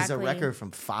 Yeah. this exactly. is a record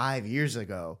from 5 years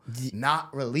ago,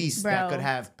 not released, that Bro. could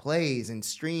have plays and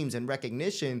streams and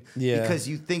recognition Yeah. because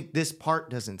you think this part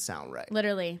doesn't sound right.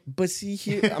 Literally. But see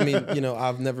here, I mean, you know,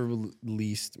 I've never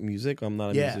released music. I'm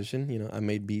not a Yeah. musician. You know, I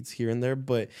made beats here and there,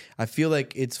 but I feel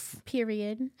like it's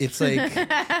Period. like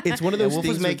it's one of those Wolf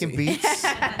things. was where making it's- beats.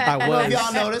 I I don't know if was.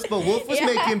 y'all noticed, but Wolf was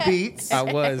making beats. I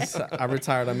was. I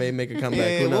retired. I may make a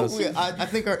comeback. Who knows? I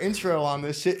think our intro on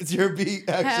this shit is your beat,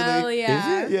 actually. Hell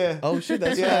yeah. Yeah. Oh shit,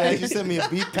 that's Yeah, right. you sent me a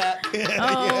beat pack. Oh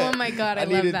Yeah. my God, I love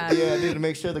needed, that. Yeah, I needed to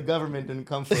make sure the government didn't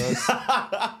come for us.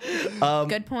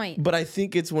 Good point. But I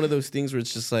think it's one of those things where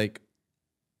it's just like,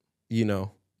 you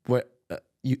know, what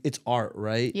it's art,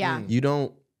 right? Yeah. You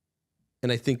don't,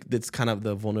 and I think that's kind of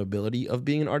the vulnerability of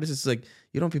being an artist. It's like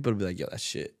you don't want people to be like, yo, that's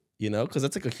shit, you know, because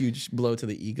that's like a huge blow to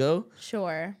the ego.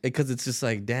 Sure. Because it's just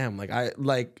like, damn, like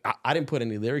I didn't put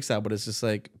any lyrics out, but it's just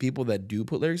like people that do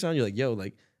put lyrics on, you're like, yo,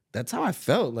 like that's how I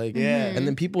felt, like, Yeah. And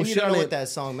then people And you shit don't on know it. what that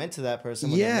song meant to that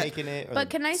person when Yeah. they're making it, or But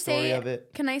the can I story of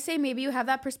it. say maybe you have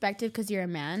that perspective because you're a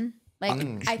man?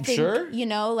 Like I think sure. you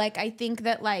know, like I think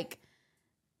that like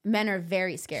men are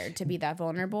very scared to be that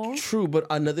vulnerable. True, but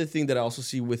another thing that I also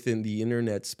see within the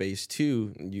internet space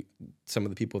too, some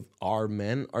of the people are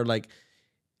men, are like,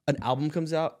 an album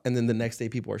comes out and then the next day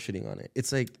people are shitting on it.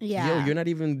 It's like, Yeah. yo, you're not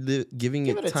even giving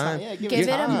Give it it a time. time. Yeah, Give it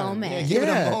a time. moment. Yeah, give it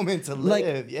Yeah. a moment to Like,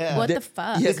 live. Yeah. What That- the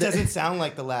fuck? yeah, This doesn't sound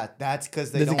like the last. That's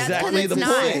because they That's don't. exactly the want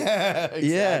point. it. Yeah,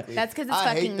 exactly. That's 'cause it's I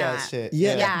fucking hate that not. shit.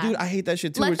 Yeah, Yeah. dude, I hate that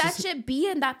shit too. Let It's that just- shit be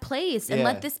in that place and Yeah.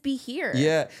 let this be here.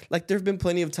 Yeah, like there have been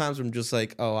plenty of times where I'm just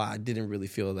like, oh, I didn't really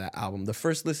feel that album. The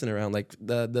first listen around, like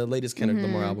the latest Kendrick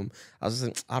Mm-hmm. Lamar album, I was just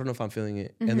like, I don't know if I'm feeling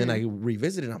it. And then I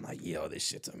revisit it, I'm like, yo, this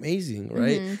shit's amazing,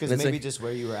 right? Mm-hmm. Because And it's maybe like, just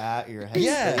where you were at, your headspace.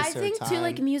 Yeah. I or think too, time.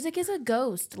 like music is a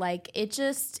ghost. Like it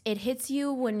hits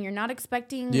you when you're not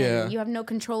expecting. Yeah. And you have no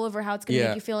control over how it's gonna Yeah.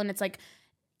 make you feel. And it's like,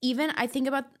 even I think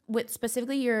about with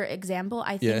specifically your example.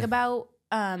 I think Yeah. about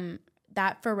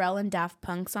that Pharrell and Daft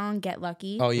Punk song "Get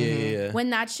Lucky." oh yeah, yeah, yeah. When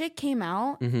that shit came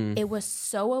out, it was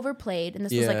so overplayed, and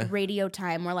this was Yeah. like radio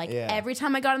time. Where like Yeah. every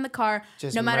time I got in the car,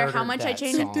 Just no matter how murdered much I that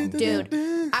changed song. it, dude,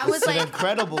 I was It's an like,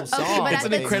 incredible song. okay, but It's at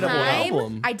an the incredible time,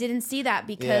 album. I didn't see that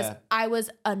because Yeah. I was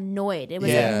annoyed. It was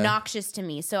Yeah. obnoxious to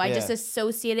me. So I just Yeah.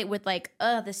 associated with like,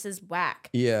 this is whack.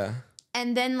 Yeah.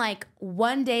 And then like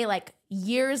one day, like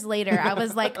years later, I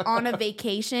was like on a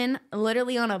vacation,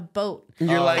 literally on a boat.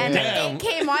 You're like, And damn. it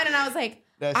came on and I was like,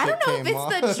 That I shit don't know if came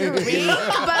it's the on. drink,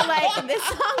 but like this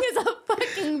song is a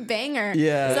fucking banger.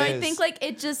 Yeah, So it I is. think like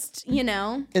it just, you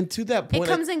know, And to that it point,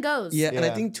 comes and goes. yeah, and I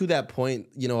Yeah. think to that point,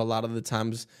 you know, a lot of the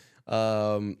times,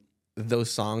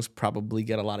 those songs probably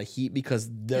get a lot of heat because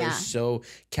they're Yeah. so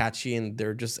catchy and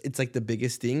they're just, it's like the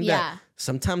biggest thing Yeah. that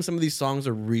sometimes some of these songs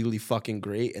are really fucking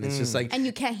great. And it's just like, And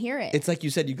you can't hear it. it's like you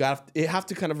said, you have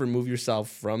to kind of remove yourself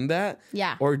from that.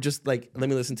 Yeah. Or just like, let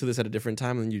me listen to this at a different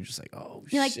time. And you're just like, oh,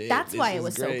 You're like, shit, that's this why it is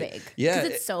was great. so big. Yeah.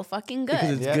 Because it's so fucking good.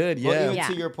 Because it's good. Well, Yeah. even Yeah.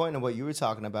 to your point of what you were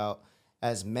talking about,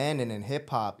 as men and in hip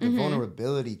hop, Mm-hmm. the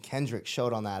vulnerability Kendrick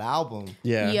showed on that album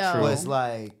Yeah. Yo. True. was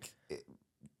like,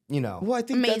 you know, Well, I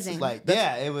think Amazing. like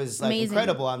yeah, it was like Amazing.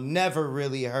 incredible. I've never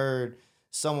really heard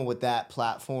someone with that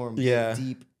platform Yeah. get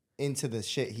deep into the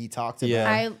shit he talked about. Yeah.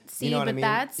 I see, You know what but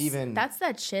I mean? that's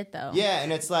that shit though. Yeah,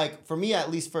 and it's like for me,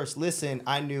 at least first listen,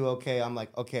 I knew I'm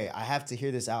like, okay, I have to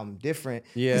hear this album different.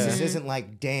 Yeah. Because this isn't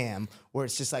like Damn, where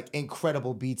it's just like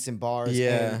incredible beats and bars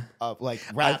Yeah. and like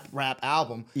rap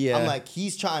album. Yeah. I'm like,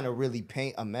 he's trying to really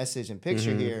paint a message and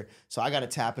picture here. So I gotta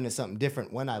tap into something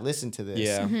different when I listen to this.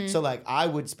 Yeah. So like I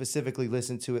would specifically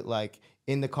listen to it like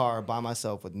in the car by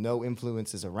myself with no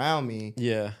influences around me.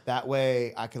 Yeah. That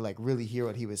way I could like really hear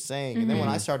what he was saying. And then when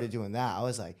I started doing that, I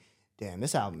was like, damn,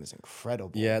 this album is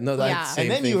incredible. Yeah. No, that's Yeah. same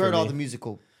And then thing you for heard all me. the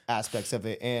musical aspects of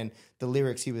it and the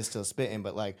lyrics he was still spitting,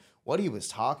 but like what he was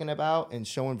talking about and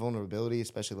showing vulnerability,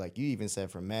 especially like you even said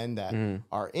for men that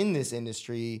are in this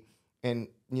industry and,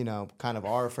 you know, kind of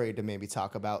are afraid to maybe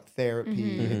talk about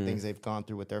therapy and things they've gone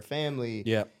through with their family.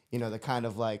 Yeah. You know, the kind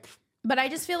of like, But I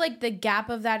just feel like the gap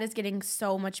of that is getting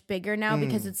so much bigger now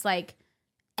because it's like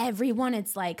everyone,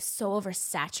 it's like so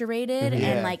oversaturated Yeah.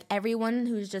 and like everyone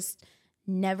who's just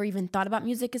never even thought about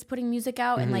music is putting music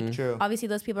out. And like True. obviously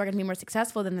those people are going to be more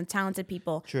successful than the talented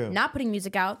people True. not putting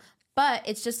music out. But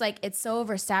it's just like it's so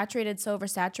oversaturated.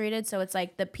 So it's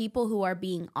like the people who are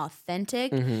being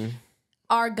authentic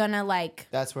are gonna like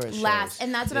that's where it last. shows.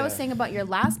 And that's what I was saying about your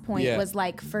last point Yeah. was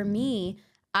like for me,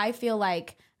 I feel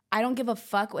like I don't give a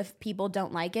fuck if people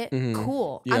don't like it.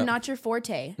 Cool. Yeah. I'm not your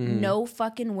forte. No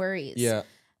fucking worries. Yeah.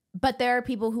 But there are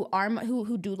people who are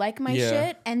who do like my Yeah.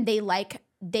 shit and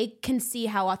they can see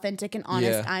how authentic and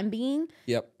honest Yeah. I'm being.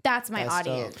 Yep. That's my That's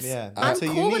dope. audience. Yeah. I'm That's who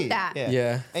you cool with need. that.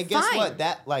 Yeah. And guess Fine. what?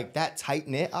 That tight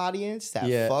knit audience that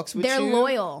Yeah. fucks with They're you,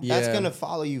 loyal. That's Yeah. gonna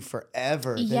follow you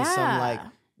forever than Yeah. some like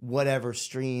whatever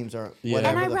streams or Yeah.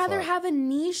 whatever. And I'd the rather fuck. have a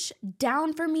niche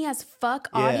down for me as fuck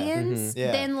Yeah. audience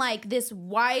Yeah. than like this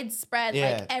widespread,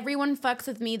 Yeah. like everyone fucks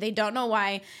with me. They don't know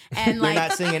why. And You're like,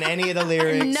 not singing any of the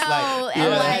lyrics. No, like, and you'd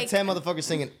rather like- have 10 motherfuckers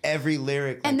singing every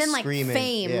lyric. and like, then like screaming.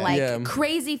 fame, Yeah. like Yeah.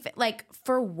 crazy, like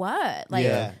for what? Like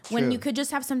Yeah, when true. you could just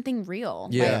have something real.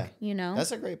 Yeah. Like, you know?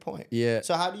 That's a great point. Yeah.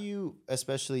 So how do you,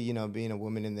 especially, you know, being a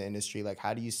woman in the industry, like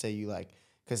how do you say you like,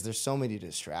 because there's so many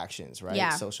distractions, right?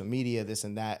 Yeah. Social media, this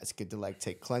and that. It's good to like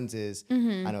take cleanses.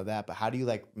 Mm-hmm. I know that. But how do you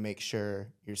like make sure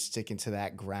you're sticking to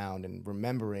that ground and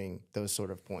remembering those sort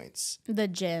of points? The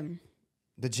gym.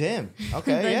 The gym.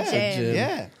 Okay. The yeah. gym.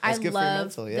 Yeah. That's I good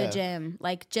love for your mental. the gym.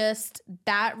 Like just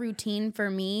that routine for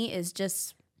me is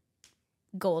just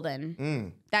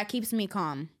golden. That keeps me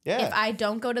calm. Yeah. If I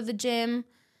don't go to the gym,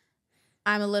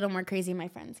 I'm a little more crazy. My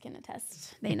friends can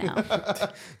attest. They know.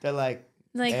 They're like,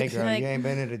 Like, hey girl, like you ain't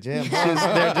been to the gym.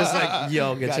 They're just like,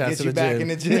 yo, get Gotta your ass get to you the back gym. in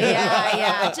the gym.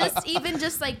 yeah. Just even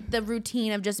just like the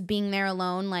routine of just being there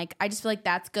alone. Like I just feel like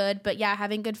that's good. But yeah,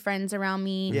 having good friends around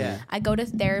me. Yeah. I go to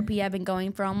therapy. I've been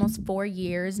going for almost 4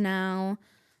 years now.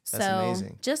 That's so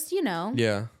amazing. just, you know,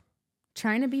 Yeah.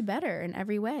 trying to be better in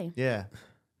every way. Yeah.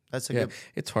 That's a Yeah. good.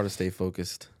 It's hard to stay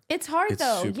focused. It's hard It's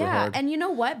though. super Yeah. hard. And you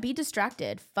know what? Be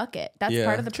distracted. Fuck it. That's Yeah.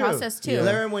 part of the True. process too.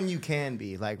 Learn when you can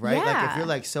be, like, right? Like, if Yeah. you're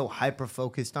like so hyper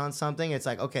focused on something, it's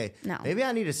like, okay, No. maybe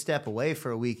I need to step away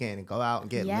for a weekend and go out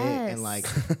and get lit, and Yes. like,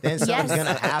 then something's Yes.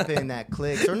 gonna happen that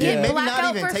clicks, or Get maybe blacked not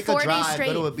out even for take a 40 drive, straight.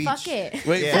 go to a beach. Fuck it.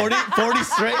 Wait, Yeah. 40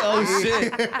 straight? Oh,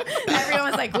 shit.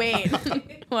 Everyone's like, wait,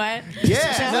 what?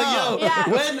 Yeah, no. Like, yo, Yeah.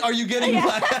 when are you getting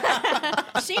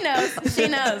black? She knows. She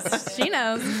knows. She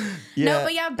knows. Yeah. No,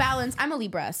 but yeah, balance. I'm a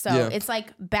Libra, so Yeah. it's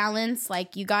like balance.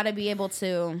 Like you got to be able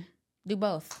to do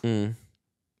both.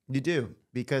 You do,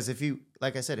 because if you,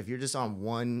 like I said, if you're just on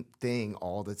one thing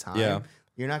all the time, Yeah.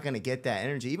 you're not gonna get that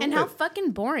energy. Even And how with-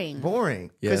 fucking boring.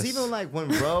 boring. Because Yes. even like when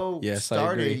Bro Yes, I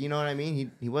started, agree. you know what I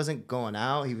mean? He wasn't going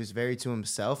out. He was very to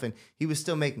himself, and he was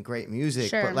still making great music.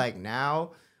 Sure. But like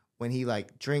now, when he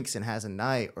like drinks and has a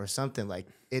night or something, like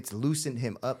it's loosened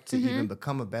him up to even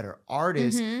become a better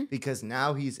artist because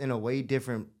now he's in a way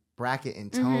different bracket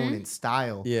and tone and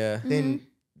style Yeah. than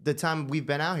the time we've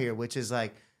been out here, which is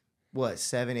like what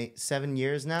 7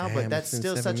 years now. Damn, but that's it's been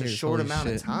still 7 such a years. short Holy amount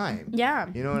of shit. time. Yeah.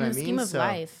 You know what In I the mean? scheme of So-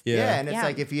 life. Yeah, and it's Yeah.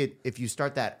 like if you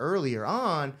start that earlier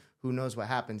on, who knows what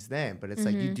happens then? But it's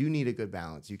like you do need a good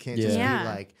balance. You can't just Yeah. be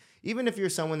like, even if you're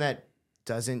someone that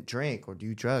doesn't drink or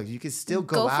do drugs, you can still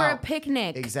Go out. for a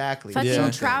picnic. Exactly. Fucking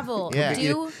Yeah. travel. Yeah.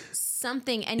 Do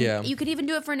something. And Yeah. you could even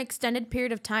do it for an extended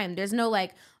period of time. There's no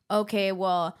like, okay,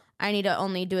 well, I need to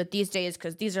only do it these days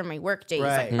because these are my work days.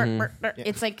 Right. Like, burp, burp, burp.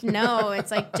 It's like, no, it's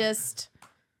like just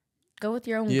go with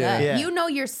your own Yeah. gut. Yeah. You know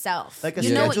yourself. Like a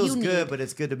you know what schedule's you good, need. but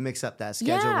it's good to mix up that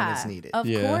schedule when it's needed. Of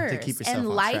Yeah. course. To keep yourself and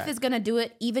on life track. is gonna do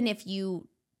it even if you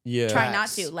Yeah. try not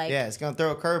Facts. to. Like yeah, it's gonna throw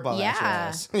a curveball at your Yeah,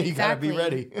 ass. You gotta be exactly.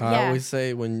 ready. I Yeah. always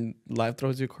say when life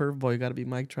throws you a curveball, you got to be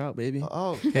Mike Trout, baby.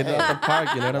 Oh, Hit it out the park.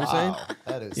 You know what I'm saying?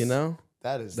 That is, You know?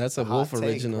 That's a Wolf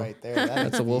original right there.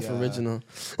 That's a Wolf original.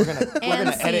 We're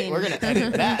gonna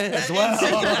edit that as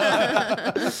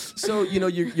well. So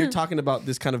you're talking about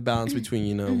this kind of balance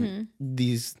between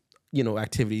these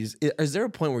activities. Is there a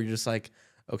point where you're just like,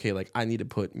 okay, like I need to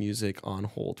put music on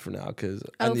hold for now because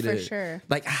I need to. Sure.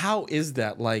 Like, how is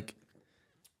that? Like,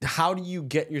 how do you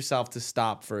get yourself to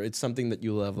stop for it's something that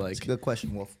you love? Like, it's a good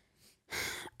question, Wolf.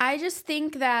 I just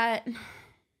think that,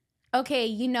 okay,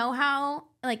 you know how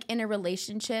like in a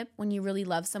relationship when you really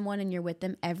love someone and you're with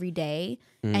them every day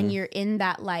and you're in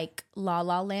that like la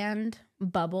la land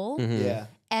bubble, Yeah,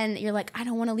 and you're like, I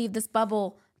don't want to leave this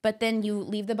bubble. But then you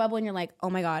leave the bubble and you're like, oh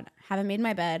my God, haven't made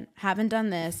my bed, haven't done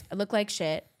this, I look like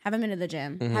shit, haven't been to the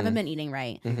gym, haven't been eating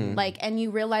right. Like, and you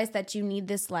realize that you need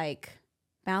this like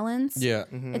balance. yeah,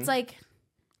 It's like,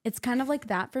 it's kind of like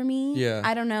that for me. Yeah.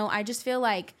 I don't know. I just feel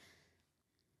like,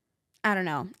 I don't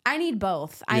know. I need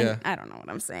both. Yeah. I don't know what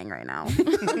I'm saying right now.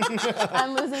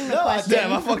 I'm losing the question.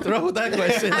 damn, I fucked around with that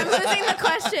question. I'm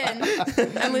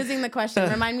losing the question.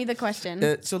 Remind me the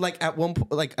question. So like at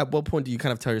what point do you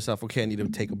kind of tell yourself, okay, I need to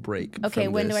take a break? Okay,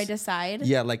 from when do this? I decide?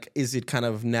 Yeah, like is it kind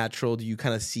of natural? Do you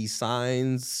kind of see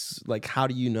signs? Like how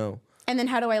do you know? And then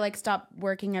how do I like stop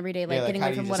working every day, like like, getting how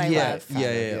away do you from what just- I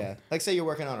Yeah. love? yeah. Like say you're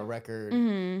working on a record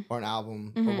or an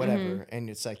album or whatever, and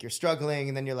it's like you're struggling,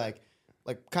 and then you're like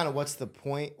kind of what's the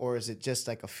point, or is it just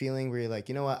like a feeling where you're like,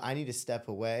 you know what, I need to step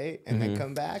away and then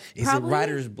come back? Is Probably- it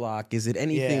writer's block? Is it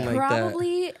anything Yeah. like that?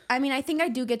 Probably. I mean, I think I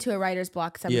do get to a writer's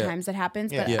block sometimes. It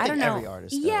happens, but I don't know. Every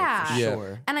artist, does, yeah. for Yeah.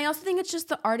 sure. And I also think it's just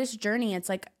the artist journey. It's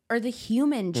like, or the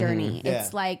human journey. Yeah.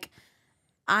 It's like,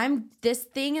 I'm this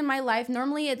thing in my life.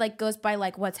 Normally it like goes by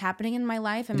like what's happening in my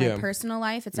life and my personal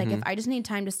life. It's like, if I just need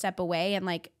time to step away and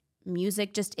like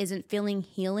music just isn't feeling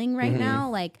healing right now,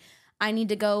 like I need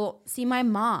to go see my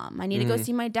mom. I need to go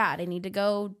see my dad. I need to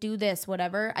go do this,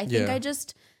 whatever. I think I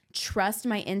just trust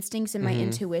my instincts and my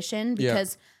intuition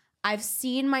because I've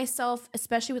seen myself,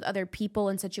 especially with other people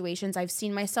in situations, I've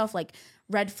seen myself like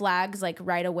red flags like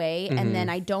right away. And then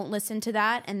I don't listen to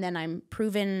that. And then I'm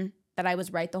proven that I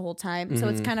was right the whole time. So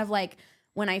it's kind of like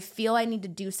when I feel I need to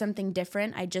do something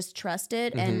different, I just trust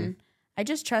it. And I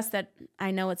just trust that I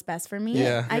know what's best for me.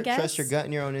 Yeah. I guess. Trust your gut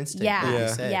and your own instinct. Yeah. like you Yeah.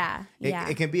 said. Yeah.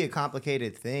 It can be a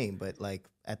complicated thing, but like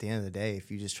at the end of the day,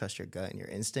 if you just trust your gut and your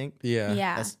instinct, Yeah.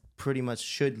 Yeah. that's pretty much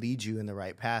should lead you in the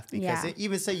right path. Because Yeah.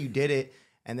 even say you did it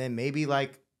and then maybe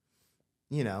like,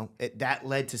 you know, that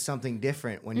led to something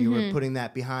different when you were putting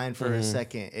that behind for a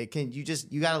second.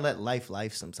 You gotta let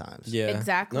life sometimes. Yeah.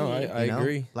 Exactly. No, I You know?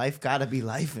 agree. Life gotta be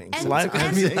lifing. And- Life and-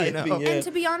 can be and- like, you know? yeah. And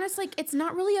to be honest, like it's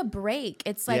not really a break.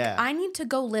 It's like Yeah. I need to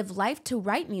go live life to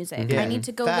write music. Yeah. I need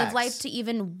to go live Facts. life to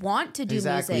even want to do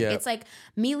Exactly. music. Yeah. It's like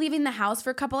me leaving the house for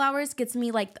a couple hours gets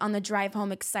me like on the drive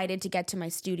home excited to get to my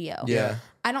studio. Yeah.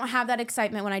 I don't have that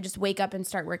excitement when I just wake up and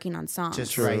start working on songs.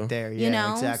 Just True. right there. Yeah, You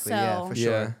know? exactly. Yeah, So- for Yeah.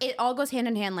 sure. It all goes hand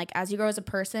in hand. Like as you grow as a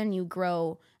person, you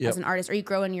grow as an artist, or you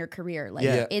grow in your career. Like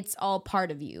Yeah. it's all part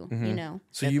of you. You know.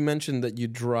 So you mentioned that you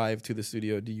drive to the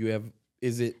studio. Do you have?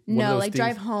 Is it one of No, those like things-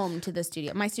 drive home to the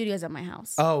studio. My studio is at my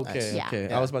house. Oh, okay, Yeah. okay.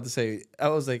 Yeah. I was about to say, I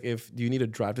was like, do you need to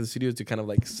drive to the studio to kind of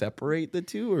like separate the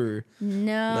two, or?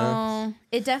 No,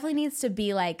 it definitely needs to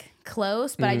be like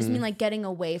close, but I just mean like getting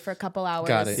away for a couple hours.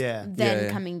 Got it. Yeah. Then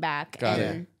Yeah. coming back Got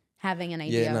and having an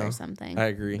idea no, or something. I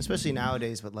agree. Especially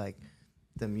nowadays with like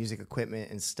the music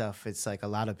equipment and stuff, it's like a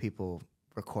lot of people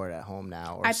record at home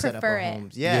now or I set prefer up at it.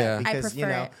 homes. Yeah. Yeah, I because you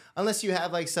prefer know, it. unless you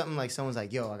have like something like someone's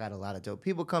like, "Yo, I got a lot of dope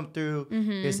people come through.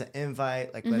 Mm-hmm. Here's an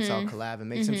invite. Like, let's all collab and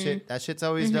make some shit." That shit's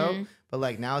always Mm-hmm. dope. But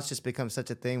like now, it's just become such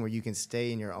a thing where you can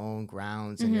stay in your own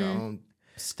grounds and your own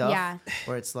stuff. Yeah.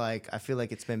 Where it's like I feel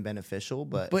like it's been beneficial,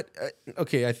 but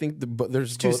Okay, I think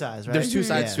there's two both- sides, right? There's two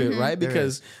sides Yeah. to it, right? There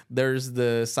Because there's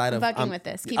the side of Fucking with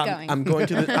this. Keep going. I'm going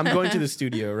to the I'm going to the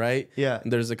studio, right? Yeah.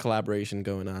 And there's a collaboration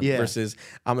going on. Yeah. Versus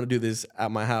I'm gonna do this at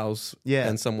my house. Yeah.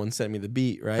 And someone sent me the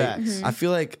beat, right? Facts. I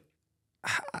feel like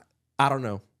I don't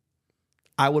know.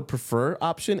 I would prefer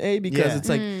option A because Yeah. it's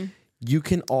like you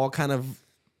can all kind of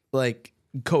like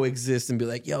coexist and be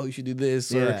like, yo, you should do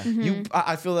this. Or Yeah.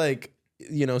 I feel like,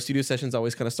 you know, studio sessions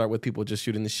always kind of start with people just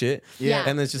shooting the shit. Yeah.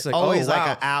 And it's just like, always oh, wow. like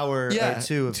an hour Yeah. or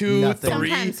two of 2, nothing. 3.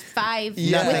 Sometimes 5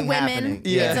 Yeah. with Nothing women. happening.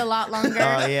 Yeah. It's a lot longer.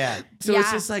 Oh yeah. So it's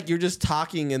Yeah. just like you're just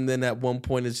talking, and then at one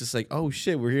point it's just like, oh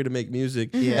shit, we're here to make music.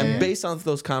 Yeah. And based on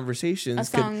those conversations, A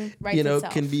song writes you know,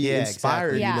 itself. can be Yeah,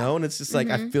 inspired, exactly. you Yeah. know? And it's just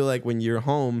like, I feel like when you're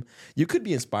home, you could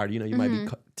be inspired. You know, you might be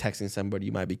texting somebody,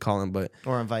 you might be calling, but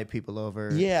Or invite people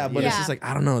over. yeah, but it's Yeah. just like,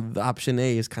 I don't know. The option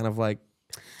A is kind of like,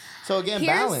 So again,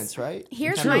 Here's- balance, right?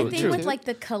 Here's Kinda my do thing too. with like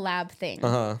the collab thing.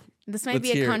 uh-huh. This might Let's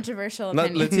be hear a it. controversial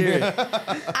opinion. Let's hear it.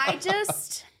 I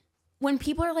just when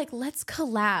people are like, let's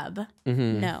collab.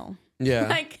 No. Yeah.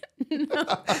 Like, no.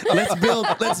 Let's build,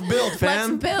 fam. Let's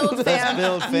build, fam.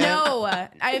 No.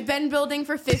 I've been building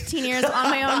for 15 years on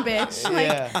my own, bitch.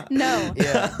 Like, no.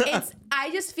 Yeah.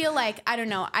 I just feel like, I don't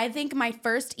know. I think my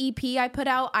first EP I put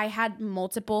out, I had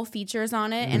multiple features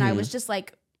on it, and I was just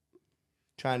like,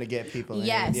 trying to get people in.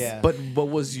 Yes. Yeah. But what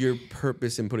was your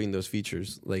purpose in putting those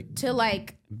features? Like to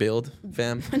like build,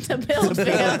 fam? to build,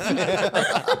 fam.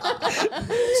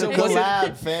 So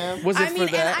collab, fam. Was it I mean,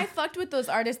 for that? and I fucked with those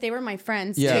artists. They were my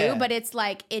friends Yeah. too, but it's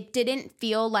like, it didn't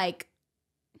feel like,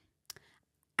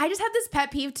 I just have this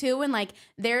pet peeve too when like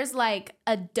there's like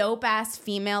a dope ass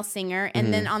female singer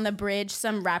and then on the bridge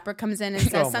some rapper comes in and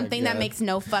says something that makes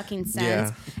no fucking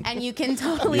sense, and you can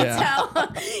totally tell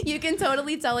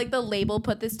like the label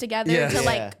put this together to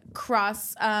like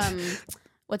cross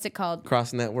what's it called?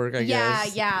 Cross network, I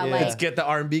guess. Yeah. Let's Like get the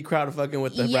R&B crowd fucking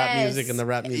with the rap music and the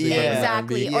rap music.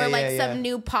 exactly. The Or like some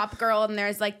new pop girl and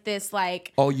there's like this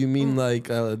like. Oh, you mean like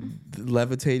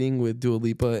Levitating with Dua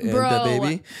Lipa and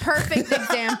DaBaby? Perfect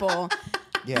example.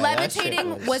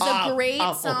 Levitating was a great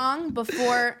Oh. song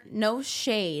before, no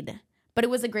shade, but it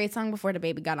was a great song before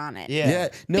DaBaby got on it. Yeah.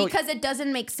 No, Because it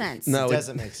doesn't make sense. no, It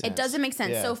doesn't make sense. It doesn't make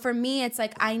sense. Yeah. So for me, it's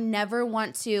like I never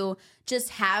want to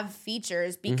just have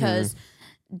features because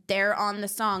they're on the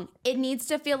song. It needs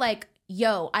to feel like,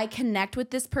 yo, I connect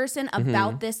with this person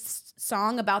about this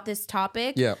song, about this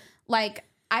topic. Yeah. Like,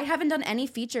 I haven't done any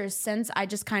features since I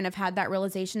just kind of had that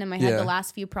realization in my head the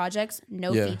last few projects.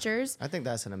 No features. I think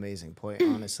that's an amazing point,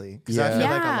 honestly. Because I feel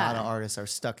like a lot of artists are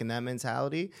stuck in that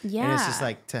mentality. Yeah. And it's just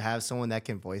like to have someone that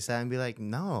can voice that and be like,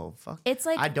 no, fuck. It's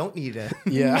like, I don't need it.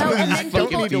 Yeah. no, and then Fucking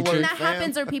people, need to when work, that fam.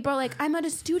 happens, or people are like, I'm at a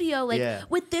studio, like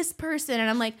with this person, and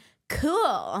I'm like,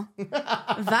 cool,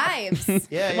 vibes.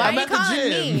 Yeah, Why I'm are you calling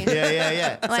me?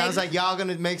 Yeah. Like, Sounds like y'all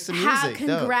gonna make some music.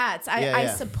 Congrats. Dope. I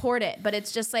support it, but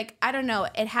it's just like, I don't know.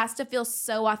 It has to feel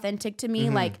so authentic to me.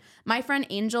 Like my friend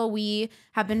Angel, we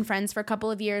have been friends for a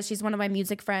couple of years. She's one of my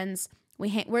music friends. We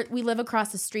live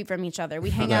across the street from each other. We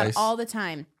hang out all the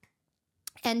time.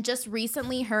 And just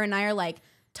recently, her and I are like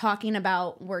talking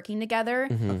about working together.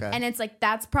 Okay. And it's like,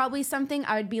 that's probably something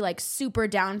I would be like super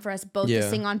down for us both to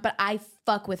sing on, but I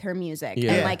fuck with her music.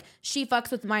 Yeah. And like she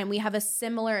fucks with mine. We have a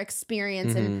similar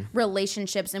experience and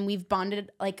relationships, and we've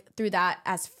bonded like through that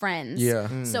as friends.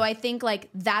 Yeah. So I think like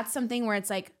that's something where it's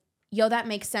like, yo, that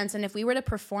makes sense. And if we were to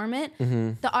perform it,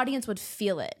 the audience would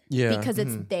feel it. Yeah. Because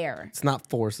it's there. It's not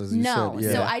forced, as you No. said.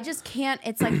 Yeah. So I just can't,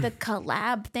 it's like the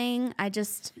collab thing.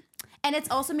 And it's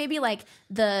also maybe like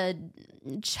the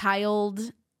child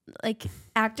like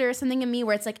actor or something in me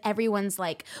where it's like everyone's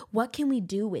like, what can we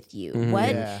do with you?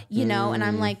 What you know? And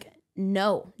I'm like,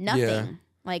 no, nothing. Yeah.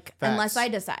 Like Facts. unless I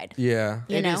decide. Yeah.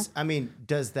 You know? I mean,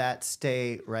 does that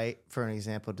stay right? For an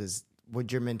example,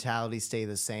 would your mentality stay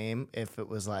the same if it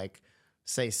was like,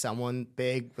 say someone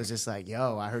big was just like,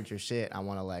 yo, I heard your shit, I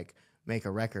want to like make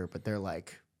a record, but they're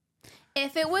like,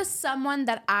 If it was someone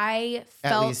that I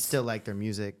felt at least still like their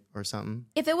music or something.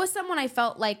 if it was someone I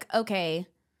felt like, okay,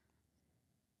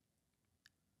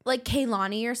 like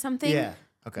Kehlani or something. Yeah.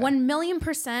 Okay.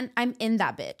 1,000,000% I'm in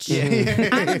that bitch. Yeah.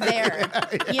 I'm there,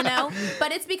 you know?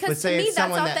 But it's because to say me it's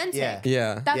that's someone that- authentic.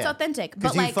 Yeah. That's Yeah. authentic.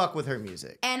 Because But you like, fuck with her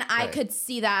music. and I Right. could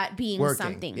see that being Working,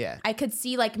 something. yeah. I could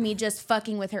see like me just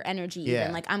fucking with her energy. Yeah.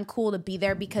 Even. Like I'm cool to be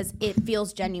there because it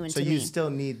feels genuine So to you me. still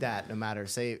need that no matter,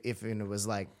 say, if it was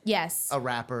like Yes. a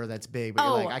rapper that's big, but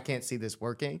Oh. you're like, I can't see this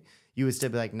working. You would still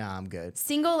be like, nah, I'm good.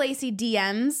 Single lacy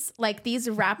DMs, like these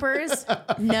rappers,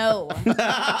 no.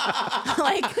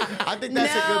 Like, I think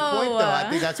that's a good point, no. though. I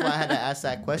think that's why I had to ask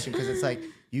that question, because it's like,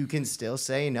 you can still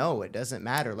say no. It doesn't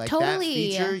matter. Like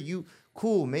Totally. that feature,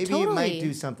 cool. Maybe it might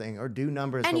do something or do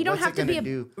numbers, and but you don't what's have it to gonna be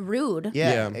do? rude.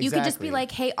 Yeah, Yeah. You could just be exactly.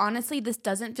 like, hey, honestly, this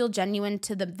doesn't feel genuine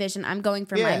to the vision I'm going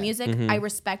for Yeah. my music. I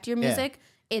respect your music.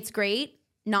 It's great.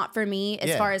 Not for me as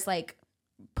Yeah. far as like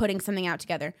putting something out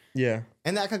together. Yeah.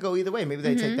 And that could go either way. Maybe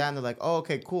they take that and they're like, oh,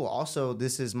 okay, cool. Also,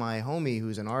 this is my homie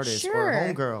who's an artist or Sure.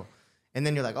 a homegirl. And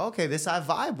then you're like, okay, this I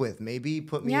vibe with. Maybe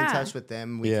put me in Yeah. touch with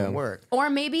them. We Yeah. can work. Or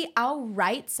maybe I'll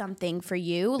write something for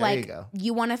you. There like you go.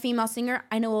 you want a female singer?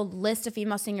 I know a list of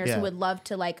female singers Yeah. who would love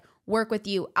to like work with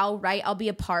you. I'll write, I'll be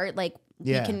a part. Like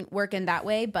Yeah. we can work in that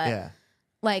way. But Yeah.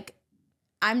 like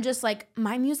I'm just like,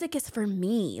 my music is for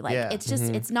me. Like Yeah. it's just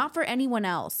it's not for anyone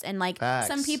else. And like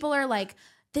some Facts. people are like,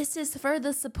 this is for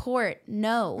the support.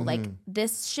 No, like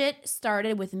this shit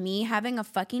started with me having a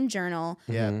fucking journal,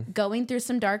 Yeah. going through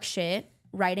some dark shit,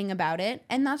 writing about it,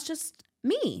 and that's just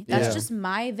me. That's Yeah. just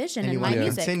my vision And and you my want to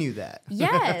music. continue that.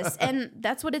 Yes, and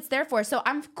that's what it's there for. So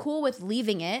I'm cool with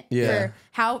leaving it Yeah.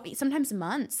 for sometimes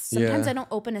months. Sometimes Yeah. I don't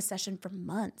open a session for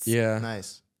months. Yeah.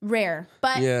 Nice. rare,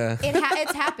 but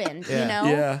it's happened, you know?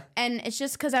 Yeah. And it's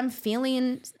just because I'm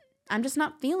just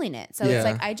not feeling it. So it's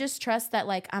like, I just trust that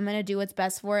like, I'm going to do what's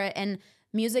best for it. And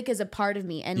music is a part of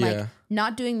me. And like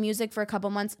not doing music for a couple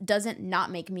months doesn't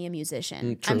not make me a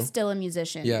musician. True. I'm still a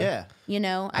musician. Yeah. You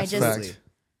know, Absolutely.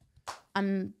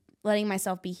 I'm letting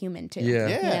myself be human too. Yeah.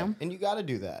 You know? And you got to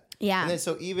do that. Yeah. And then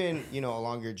so even, you know,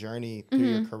 along your journey through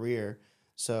your career,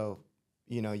 so,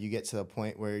 you know, you get to the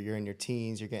point where you're in your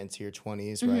teens, you're getting to your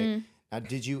 20s, right? Now,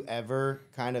 did you ever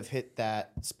kind of hit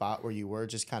that spot where you were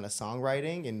just kind of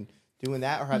songwriting and doing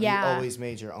that, or have you always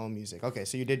made your own music? Okay,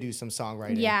 so you did do some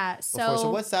songwriting. Yeah. Before.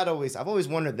 So what's that always? I've always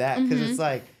wondered that because it's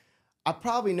like, I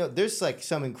probably know there's like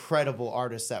some incredible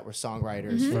artists that were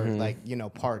songwriters for like, you know,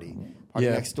 Party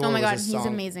Next Door. Oh my God, was a he's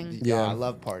song. amazing. Yeah, I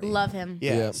love Party. Love him.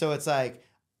 Yeah. So it's like,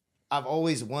 I've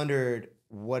always wondered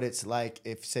what it's like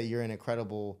if, say, you're an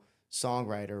incredible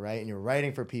songwriter, right? And you're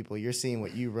writing for people, you're seeing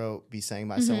what you wrote be sang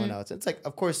by someone else. It's like,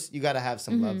 of course, you got to have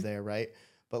some love there, right?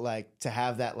 But like to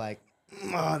have that, like,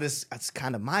 oh, that's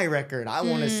kind of my record. I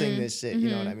want to sing this shit. You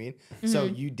know what I mean? So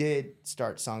you did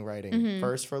start songwriting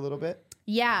first for a little bit?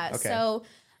 Yeah. Okay. So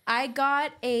I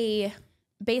got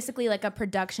basically like a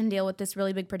production deal with this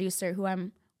really big producer who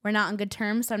we're not on good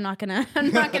terms, so I'm not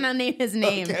gonna name his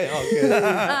name.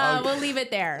 Okay. We'll leave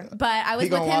it there. But I was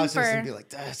with him watch for. this and be like,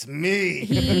 that's me.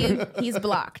 He's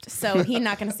blocked, so he's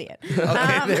not gonna see it.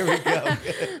 Okay, there we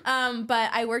go.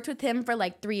 But I worked with him for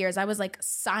like 3 years. I was like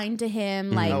signed to him.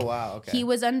 Like, Oh, wow, okay. he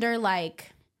was under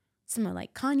like some of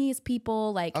like Kanye's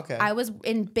people. Like, Okay. I was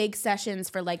in big sessions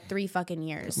for like 3 fucking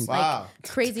years. Wow. Like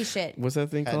crazy shit. What's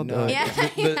that thing called? no idea.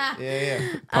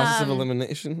 Yeah. Process of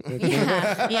elimination.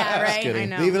 Yeah, right. I kidding.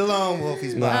 know. Leave it alone,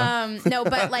 Wolfie's mom. No,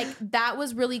 but like that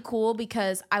was really cool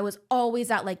because I was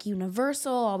always at like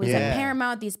Universal, always at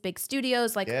Paramount, these big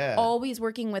studios, like always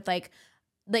working with like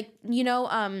you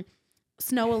know,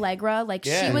 Snow Allegra, like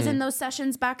she was in those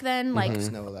sessions back then. Like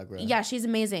Snow Allegra. yeah, she's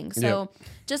amazing. So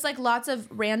just like lots of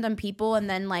random people, and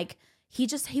then like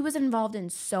he was involved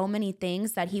in so many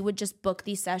things that he would just book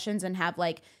these sessions and have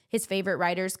like his favorite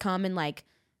writers come and like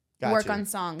work on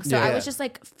songs. So I was just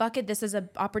like, fuck it, this is an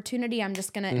opportunity. I'm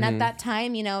just gonna. And at that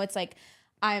time, you know, it's like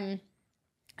I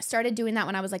started doing that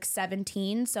when I was like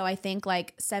 17. So I think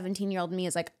like 17-year-old me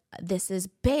is like, this is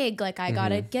big. Like I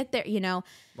gotta get there, you know.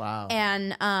 Wow.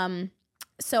 And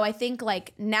so I think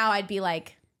like now I'd be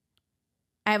like,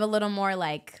 I have a little more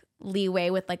like leeway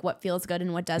with like what feels good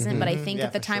and what doesn't. But I think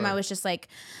at the time I was just like,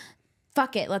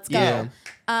 fuck it, let's go.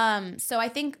 So I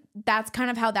think that's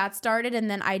kind of how that started. And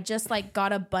then I just like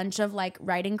got a bunch of like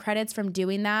writing credits from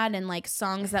doing that, and like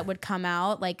songs that would come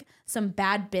out. Like some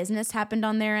bad business happened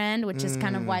on their end, which is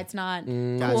kind of why it's not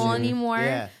cool anymore.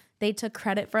 Yeah. They took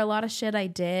credit for a lot of shit I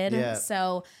did. Yeah.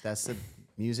 So That's the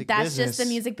music that's business. just the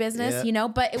music business, you know,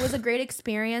 but it was a great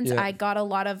experience. I got a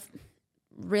lot of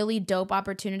really dope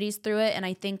opportunities through it. And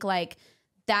I think like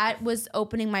that was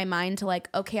opening my mind to like,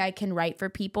 okay, I can write for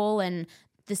people and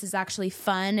this is actually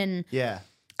fun. And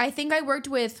I think I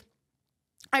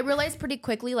realized pretty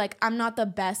quickly, like I'm not the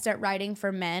best at writing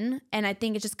for men. And I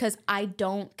think it's just because I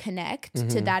don't connect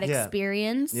to that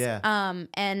experience. And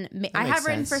I have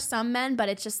written for some men, but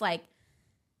it's just like,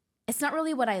 it's not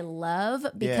really what I love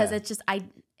because it's just,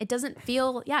 it doesn't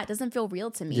feel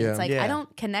real to me. It's like, I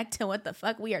don't connect to what the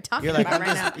fuck we are talking about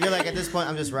right now. You're like, at this point,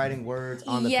 I'm just writing words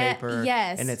on the paper.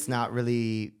 Yes. And it's not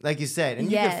really, like you said,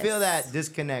 and you can feel that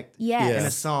disconnect in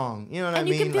a song. You know what I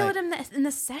mean? And you can feel it in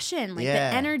the session, like the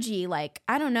energy, like,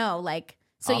 I don't know, like,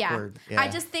 so Awkward. I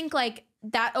just think like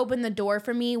that opened the door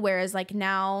for me. Whereas like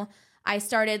now I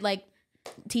started like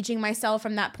teaching myself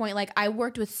from that point. Like I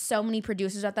worked with so many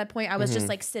producers at that point. I was just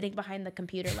like sitting behind the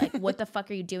computer, like, what the fuck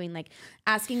are you doing? Like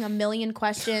asking a million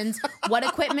questions. What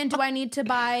equipment do I need to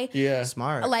buy? Yeah.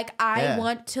 Smart. Like I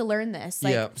want to learn this.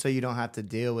 Like, so you don't have to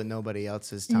deal with nobody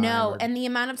else's time. no. And the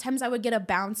amount of times I would get a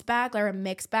bounce back or a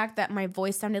mix back that my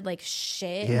voice sounded like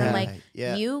shit. And I'm like,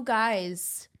 you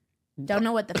guys don't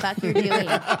know what the fuck you're doing.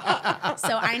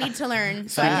 So I need to learn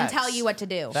so I can tell you what to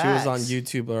do. She was on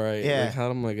YouTube, all right. Yeah. Like, how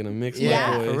am I gonna mix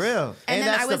Yeah. my voice? For real. And then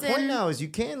that's I was the point in- now is you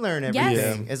can learn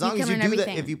everything. As long You as can you learn do that,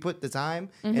 everything. if you put the time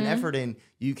and effort in,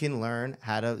 you can learn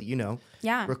how to, you know,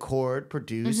 record,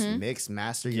 produce, mix,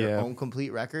 master your own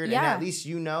complete record. And at least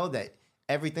you know that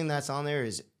everything that's on there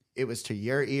it was to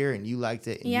your ear and you liked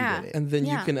it and you did it. And then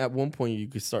you can, at one point, you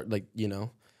could start like, you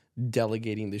know,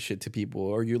 delegating this shit to people,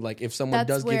 or you like if someone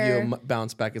does give you a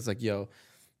bounce back, it's like, yo,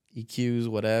 EQs,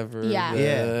 whatever.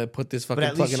 Put this fucking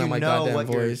plugin on my goddamn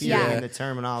voice. And the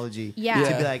terminology.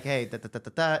 To be like, hey,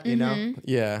 you know?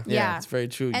 Yeah. It's very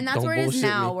true. And that's Don't where it is bullshit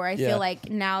now, me. where I feel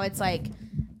like now it's like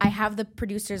I have the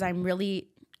producers I'm really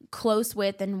close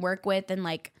with and work with, and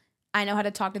like I know how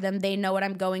to talk to them. They know what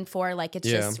I'm going for. Like it's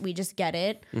just we just get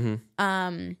it.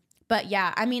 But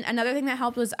yeah, I mean, another thing that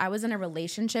helped was I was in a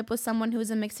relationship with someone who was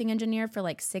a mixing engineer for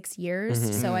like 6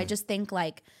 years. So I just think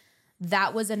like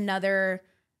that was another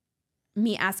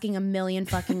me asking a million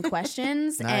fucking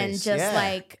questions and just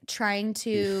like trying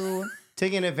to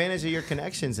taking advantage of your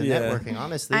connections and networking.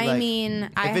 Honestly, I mean,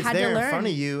 I if it's had there to learn in front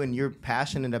of you and you're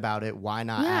passionate about it, why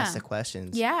not ask the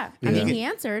questions? I mean, he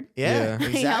answered.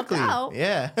 Exactly. He helped out.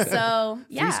 So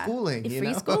free schooling.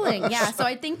 Free schooling. So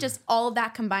I think just all of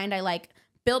that combined, I like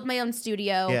built my own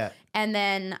studio, and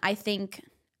then I think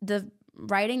the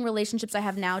writing relationships I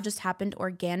have now just happened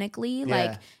organically.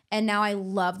 Like, and now I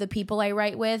love the people I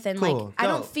write with, and like I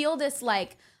don't feel this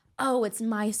like, oh, it's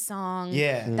my song.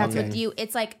 That's with you.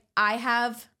 It's like I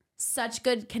have such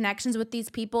good connections with these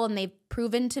people, and they've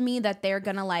proven to me that they're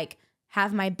gonna like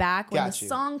have my back when the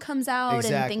song comes out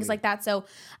and things like that. So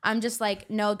I'm just like,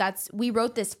 no, we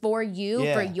wrote this for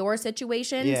you, for your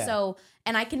situation. So,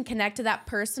 and I can connect to that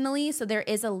personally. So there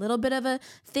is a little bit of a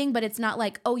thing, but it's not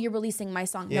like, oh, you're releasing my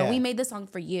song. No, we made the song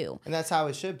for you. And that's how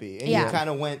it should be. And you kind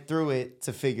of went through it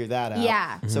to figure that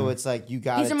out. So it's like, you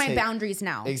got these are my boundaries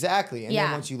now. Exactly. And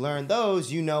then once you learn those,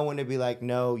 you know when to be like,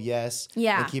 no, yes,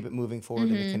 and keep it moving forward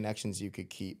and the connections you could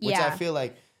keep. Which I feel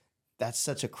like that's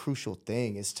such a crucial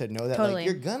thing, is to know that like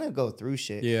you're gonna go through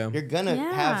shit. You're gonna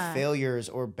have failures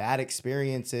or bad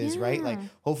experiences, right? Like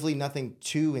hopefully nothing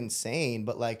too insane,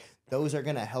 but like those are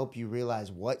gonna help you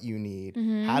realize what you need,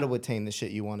 how to attain the shit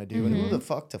you want to do, and who the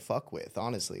fuck to fuck with,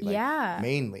 honestly. Like,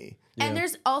 mainly. And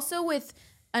there's also with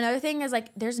another thing is like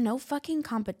there's no fucking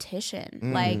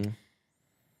competition. Like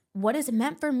what is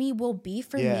meant for me will be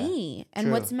for me,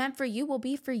 and what's meant for you will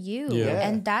be for you,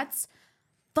 and that's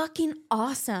fucking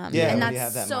awesome. And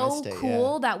that's so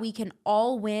cool that we can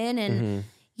all win. And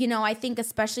you know, I think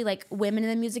especially like women in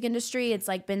the music industry, it's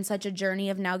like been such a journey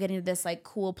of now getting to this like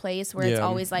cool place where it's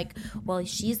always like, well,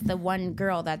 she's the one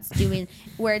girl that's doing,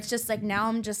 where it's just like, now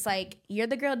I'm just like, you're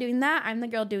the girl doing that, I'm the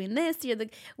girl doing this,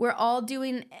 we're all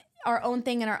doing our own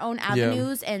thing in our own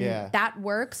avenues, and that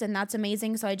works, and that's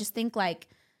amazing. So I just think like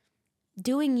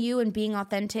doing you and being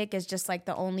authentic is just like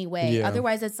the only way.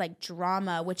 Otherwise it's like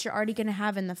drama, which you're already gonna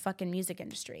have in the fucking music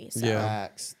industry. So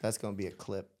that's gonna be a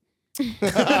clip. And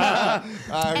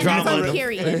that's on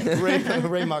period.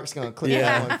 Ray Mark's gonna clip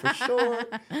that one for sure.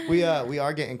 We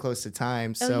are getting close to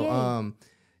time, so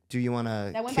do you want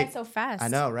to? That went by so fast. I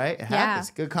know, right? It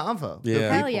happens. Good convo.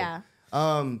 Yeah. Hell yeah.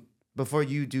 Before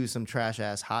you do some trash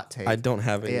ass hot take, I don't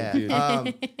have any. Dude.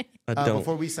 I don't.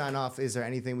 Before we sign off, is there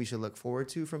anything we should look forward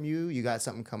to from you? You got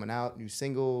something coming out, new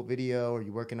single, video? Are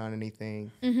you working on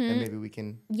anything that maybe we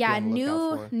can? Yeah,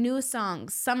 new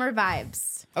songs, summer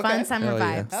vibes, fun summer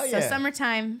vibes. Hell so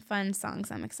summertime fun songs.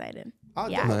 I'm excited. Oh,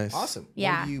 nice. Awesome.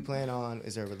 Yeah. When do you plan on?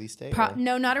 Is there a release date?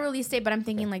 No, not a release date, but I'm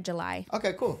thinking like July.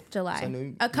 Okay, cool. July.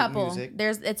 So a couple. Music.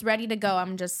 It's ready to go.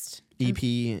 I'm just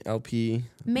EP, LP,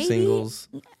 maybe, singles.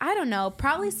 I don't know.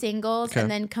 Probably singles,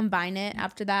 and then combine it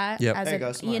after that. Yep. As there a, you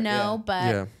go, smart.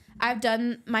 But I've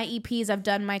done my EPs. I've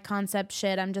done my concept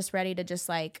shit. I'm just ready to just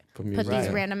like put these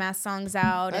random ass songs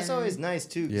out. That's always nice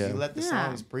too, because you let the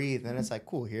songs breathe, and it's like,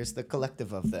 cool, here's the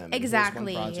collective of them.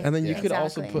 Exactly. And then you could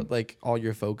also put like all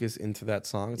your focus into that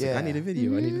song. It's like, I need a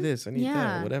video, I need this, I need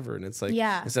that, whatever. And it's like,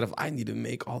 instead of I need to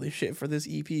make all this shit for this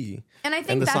EP. And I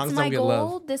think that's my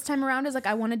goal this time around, is like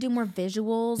I want to do more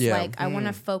visuals. Like I want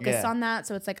to focus on that.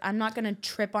 So it's like I'm not gonna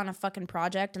trip on a fucking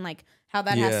project and like how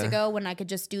that has to go when I could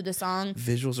just do the song.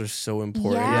 Visuals are so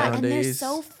important nowadays. And they're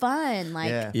so fun.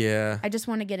 Like I just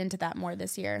want to get into that more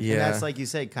this year. Yeah. And that's like you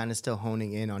said, kind of still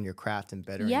honing in on your craft and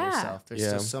bettering yourself. There's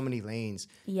still so many lanes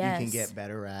you can get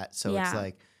better at. So it's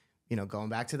like, you know, going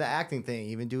back to the acting thing,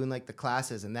 even doing like the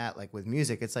classes and that, like with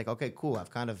music, it's like, okay, cool.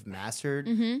 I've kind of mastered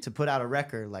to put out a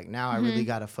record. Like now I really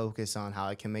got to focus on how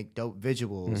I can make dope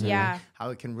visuals and how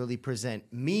it can really present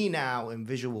me now in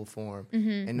visual form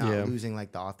and not losing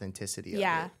like the authenticity of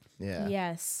it. Yeah.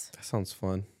 Yes. That sounds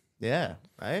fun. Yeah,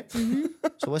 right?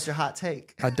 So what's your hot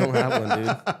take? I don't have one,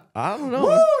 dude. I don't know.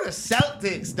 Woo, the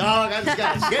Celtics, dog. I just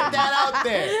got to get that out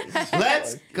there.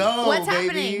 Let's go, What's baby.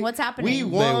 happening? What's happening? We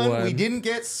won. We didn't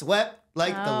get swept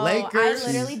like the Lakers.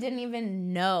 I literally didn't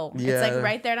even know. It's like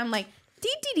right there, and I'm like,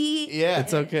 dee. Yeah.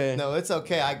 It's okay. No, it's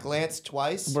okay. I glanced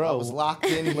twice. Bro. I was locked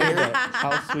in here.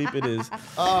 How sweet it is.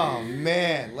 Oh,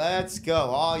 man. Let's go.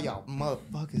 All y'all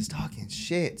motherfuckers talking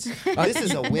shit. This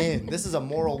is a win. This is a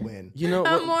moral win. You know,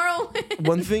 a moral win.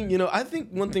 One thing, you know, I think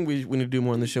one thing we need to do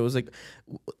more on the show is like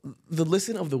the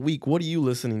listen of the week. What are you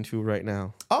listening to right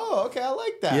now? Oh, okay. I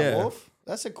like that, Wolf.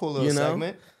 That's a cool little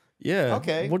segment. Yeah.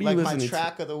 Okay. What are you like listening my to?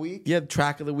 track of the week? Yeah,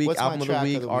 track of the week, What's my album of the track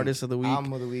week, artist of the week.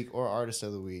 Album of the week or artist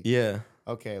of the week. Yeah.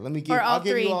 Okay, let me Or give. all I'll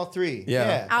give three. you all three.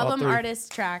 Yeah. Album, all three.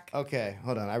 artist, track. Okay,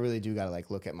 hold on. I really do gotta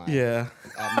like look at my Yeah.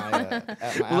 at my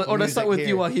Apple Or let's start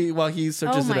Music with here. you while he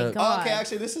searches Oh it my up. God. Oh, okay,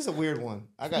 actually, this is a weird one.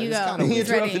 I got You this go. kind of He's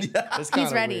weird. ready. It's kinda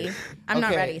He's ready. weird. I'm not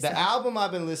Okay, ready. The So. album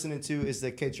I've been listening to is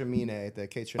the Ketramine, the Oh,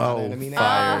 Ketranada Amine.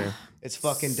 fire. It's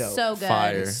fucking dope. So good.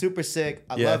 Fire. It's super sick.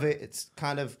 I Yeah. love it. It's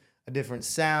kind of a different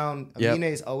sound. Yep.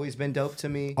 Amine's always been dope to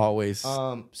me. Always.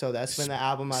 So that's been the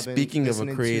album I've been Speaking of a listening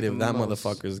to creative, the that most.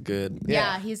 motherfucker's good.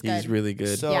 Yeah, he's good. He's really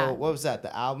good. So Yeah. what was that?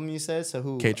 The album you said? So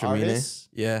who? K. Tremine. Artists?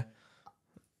 Yeah.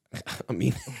 I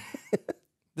mean,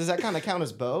 Does that kind of count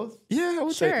as both? yeah, I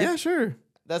would Sure. say, yeah, sure.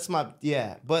 That's my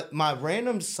But my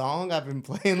random song I've been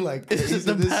playing like Is it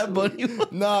the this Bad Bunny one?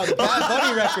 No, the Bad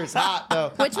Bunny record's hot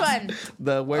though. Which one?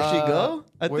 The Where She Go?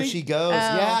 Where think- she goes? Oh.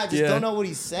 Yeah, I just Yeah. don't know what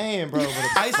he's saying, bro. But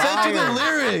it's I sent you the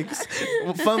fire. lyrics.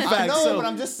 Well, fun I fact. know, So, but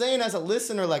I'm just saying as a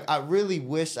listener, like I really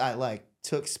wish I like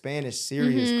took Spanish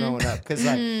serious growing up, because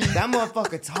like that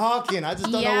motherfucker talking, I just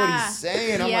don't know what Yeah. he's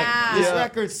saying. I'm Yeah. like, this Yeah.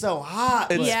 record's so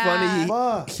hot. it's but Yeah. funny.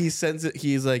 fuck. He sends it.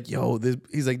 He's like, "Yo, this."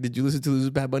 He's like, "Did you listen to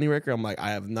this Bad Bunny record?" I'm like,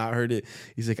 "I have not heard it."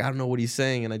 He's like, "I don't know what he's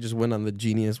saying," and I just went on the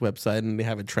Genius website and they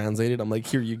have it translated. I'm like,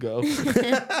 "Here you go."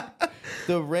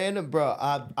 The random, bro,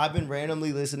 I've been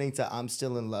randomly listening to "I'm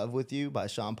Still in Love with You" by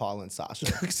Sean Paul and Sasha.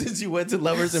 Since you went to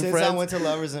Lovers and Since Friends, I went to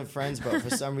Lovers and Friends, bro, for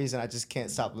some reason I just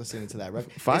can't stop listening to that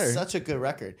record. Fire. It's such a good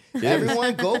record.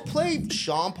 Everyone, go play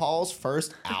Sean Paul's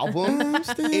first album.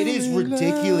 It is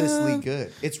ridiculously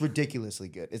good. It's ridiculously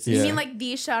good. It's You Yeah. mean like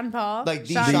the Sean Paul? Like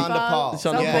the Sean Paul. Sean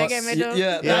So Yes. big and middle.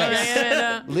 Yeah,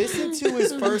 Yes. Listen to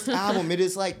his first album. It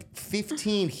is like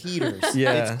 15 heaters.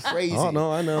 Yeah. It's crazy. Oh,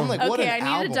 no, I know. I'm like, what Okay, an I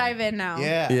need album. to dive in now.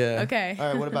 Yeah. yeah. Okay. All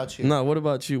right, what about you? No, what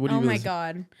about you? What do Oh you my listen-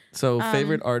 God. So,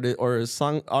 favorite artist or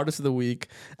song, artist of the week,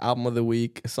 album of the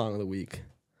week, song of the week.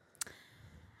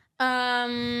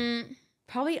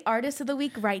 Probably artist of the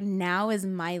week right now is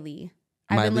Miley.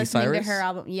 I've been Miley listening Cyrus? to her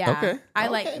album. Yeah. Okay. I Okay,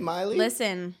 like Miley.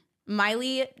 Listen,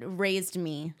 Miley raised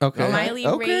me. Okay. Miley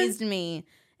Okay. raised me.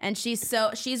 And she's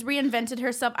reinvented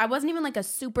herself. I wasn't even like a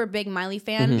super big Miley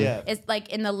fan. Yeah. It's like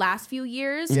in the last few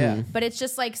years. Yeah. But it's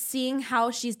just like seeing how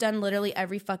she's done literally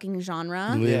every fucking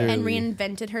genre Literally. and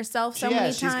reinvented herself so many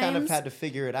she's times. kind of had to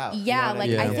figure it out. you know Yeah, what I like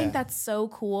mean? I Yeah. think that's so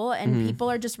cool, and people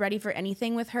are just ready for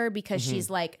anything with her because she's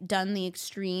like done the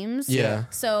extremes. Yeah.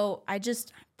 So I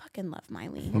fucking love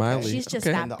Miley. Miley, She's just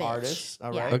okay. that And the bitch. artist.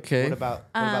 All Yeah. right. Okay. What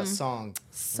about song?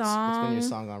 What's been your Song.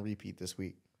 song on repeat this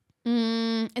week?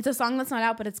 It's a song that's not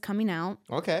out, but it's coming out.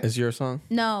 Okay. Is your song?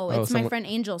 No, Oh, it's my someone- friend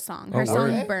Angel's song. Oh, Her song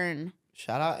word. "Burn."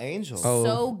 Shout out Angel. Oh.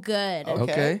 So good.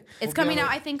 Okay. It's We'll coming be on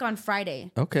out, the- I think, on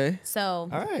Friday. Okay. So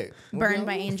All right. We'll be "Burn" on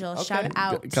by the- Angel. Okay. Shout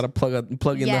out. Gotta plug in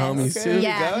the Yes. homies Okay. too. There you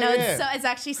Yeah, go, no, yeah. it's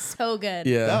actually so good.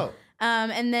 Yeah. Dope.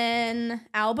 And then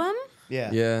album.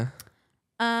 Yeah. Yeah.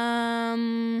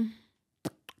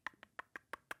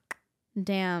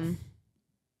 Damn.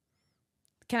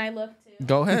 Can I look too?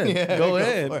 Go ahead. Yeah, Go for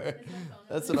ahead. it.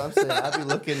 That's what I'm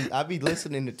saying. I'd be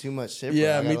listening to too much shit.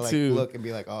 Yeah, I gotta, me like, too. Look and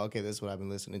be like, oh, okay, this is what I've been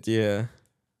listening to. Yeah.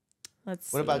 Let's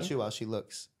see. What about you? While she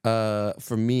looks.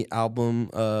 For me, album,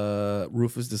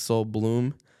 Rufus the Soul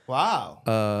Bloom. Wow.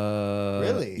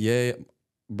 Really? Yeah.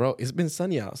 Bro, it's been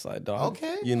sunny outside, dog.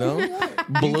 Okay. You know?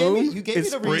 Bloom. Bloom. You gave me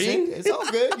It's the spring. reason. It's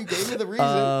all good. You gave me the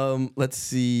reason. Let's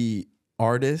see.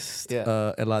 Artist,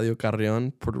 Yeah. Eladio Carrion,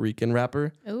 Puerto Rican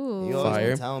rapper. Ooh. You always Fire.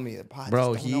 been telling me, I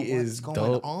Bro, just he don't know what's is going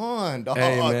dope. on, dog.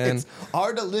 Hey, man. It's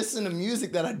hard to listen to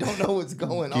music that I don't know what's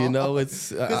going on. You know,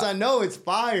 it's because I know it's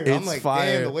fire. I'm it's like,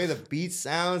 fire. damn, the way the beat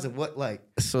sounds and what like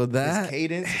so this that,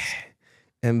 cadence.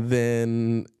 and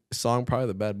then song probably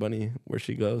the Bad Bunny, Where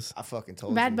She Goes. I fucking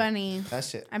told you. Bad Bunny. That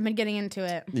shit. I've been getting into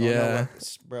it. Don't know Yeah.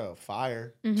 bro,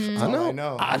 fire. Mm-hmm. That's I all know. I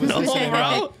know. I was know, listening-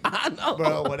 bro. I know.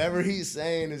 Bro, whatever he's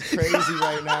saying is crazy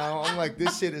right now. I'm like,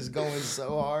 this shit is going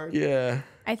so hard. Yeah.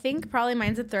 I think probably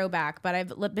mine's a throwback, but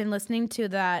I've been listening to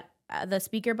that the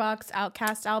Speaker Box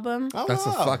Outcast album. Oh, That's a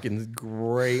wow. fucking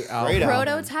great album. Great album.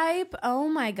 Prototype. Oh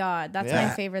my god, that's Yeah.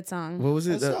 my favorite song. What was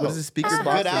it? That's What is dope. it? Speaker That's a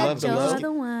Box. good I album. Love the You're You're Love.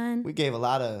 the one. We gave a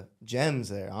lot of gems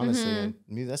there, honestly. Mm-hmm.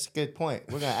 I mean, that's a good point.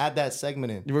 We're gonna add that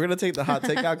segment in. We're gonna take the hot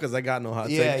take out because I got no hot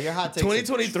take. Yeah, your hot takes are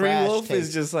 2023 trash Wolf takes.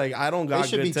 is just like I don't got They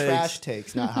should good be takes. trash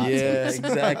takes, not hot Yeah, takes.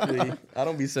 exactly. I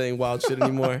don't be saying wild shit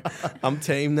anymore. I'm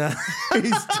tame now.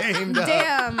 He's tamed up.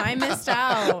 Damn, I missed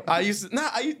out. I used to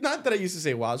not that I used to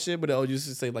say wild shit, but I used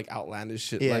to say like outlandish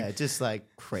shit. Yeah, Like, just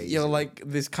like crazy. you know, like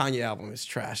this Kanye album is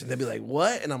trash, and they'd be like,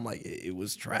 "What?" And I'm like, "It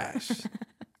was trash.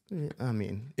 I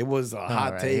mean, It was a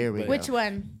hot right, take." here we but- go. Which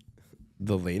one?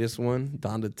 The latest one,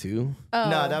 Donda 2. Oh,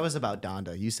 no, that was about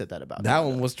Donda. You said that about That Donda.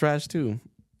 one was trash too.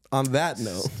 On that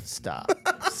note. Stop.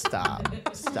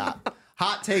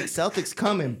 Hot take, Celtics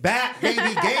coming back,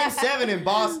 baby. Game 7 in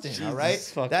Boston, all right?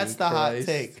 That's the hot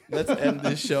take. Let's end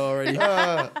this show already.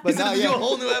 But now do a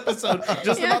whole new episode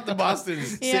just about the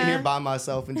Bostons. Sitting here by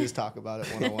myself and just talk about it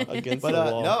one-on-one. Against the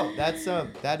wall. No, that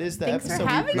is the Thanks episode. for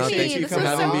having me. Thank you This for was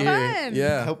having so me fun.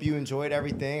 Yeah. I hope you enjoyed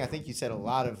everything. I think you said a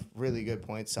lot of really good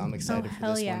points, so I'm excited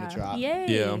for this one to drop. Yay.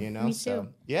 Yeah. You know, Me so too.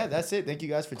 yeah, that's it. Thank you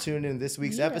guys for tuning in to this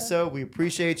week's episode. We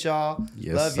appreciate y'all.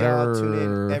 Yes, Love y'all. Tune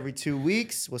sir. in every 2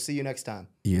 weeks. We'll see you next time.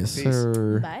 Yes, Peace.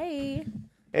 sir. Bye.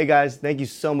 Hey guys, thank you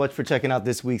so much for checking out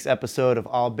this week's episode of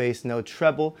All Bass No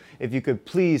Treble. If you could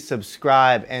please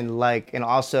subscribe and like, and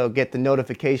also get the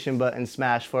notification button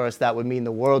smashed for us, that would mean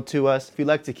the world to us. If you'd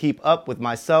like to keep up with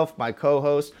myself, my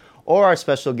co-host, or our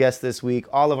special guest this week,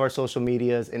 all of our social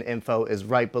medias and info is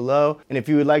right below. And if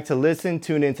you would like to listen,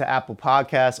 tune into Apple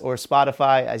Podcasts or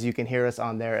Spotify, as you can hear us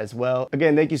on there as well.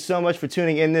 Again, thank you so much for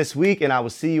tuning in this week, and I will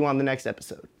see you on the next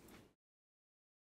episode.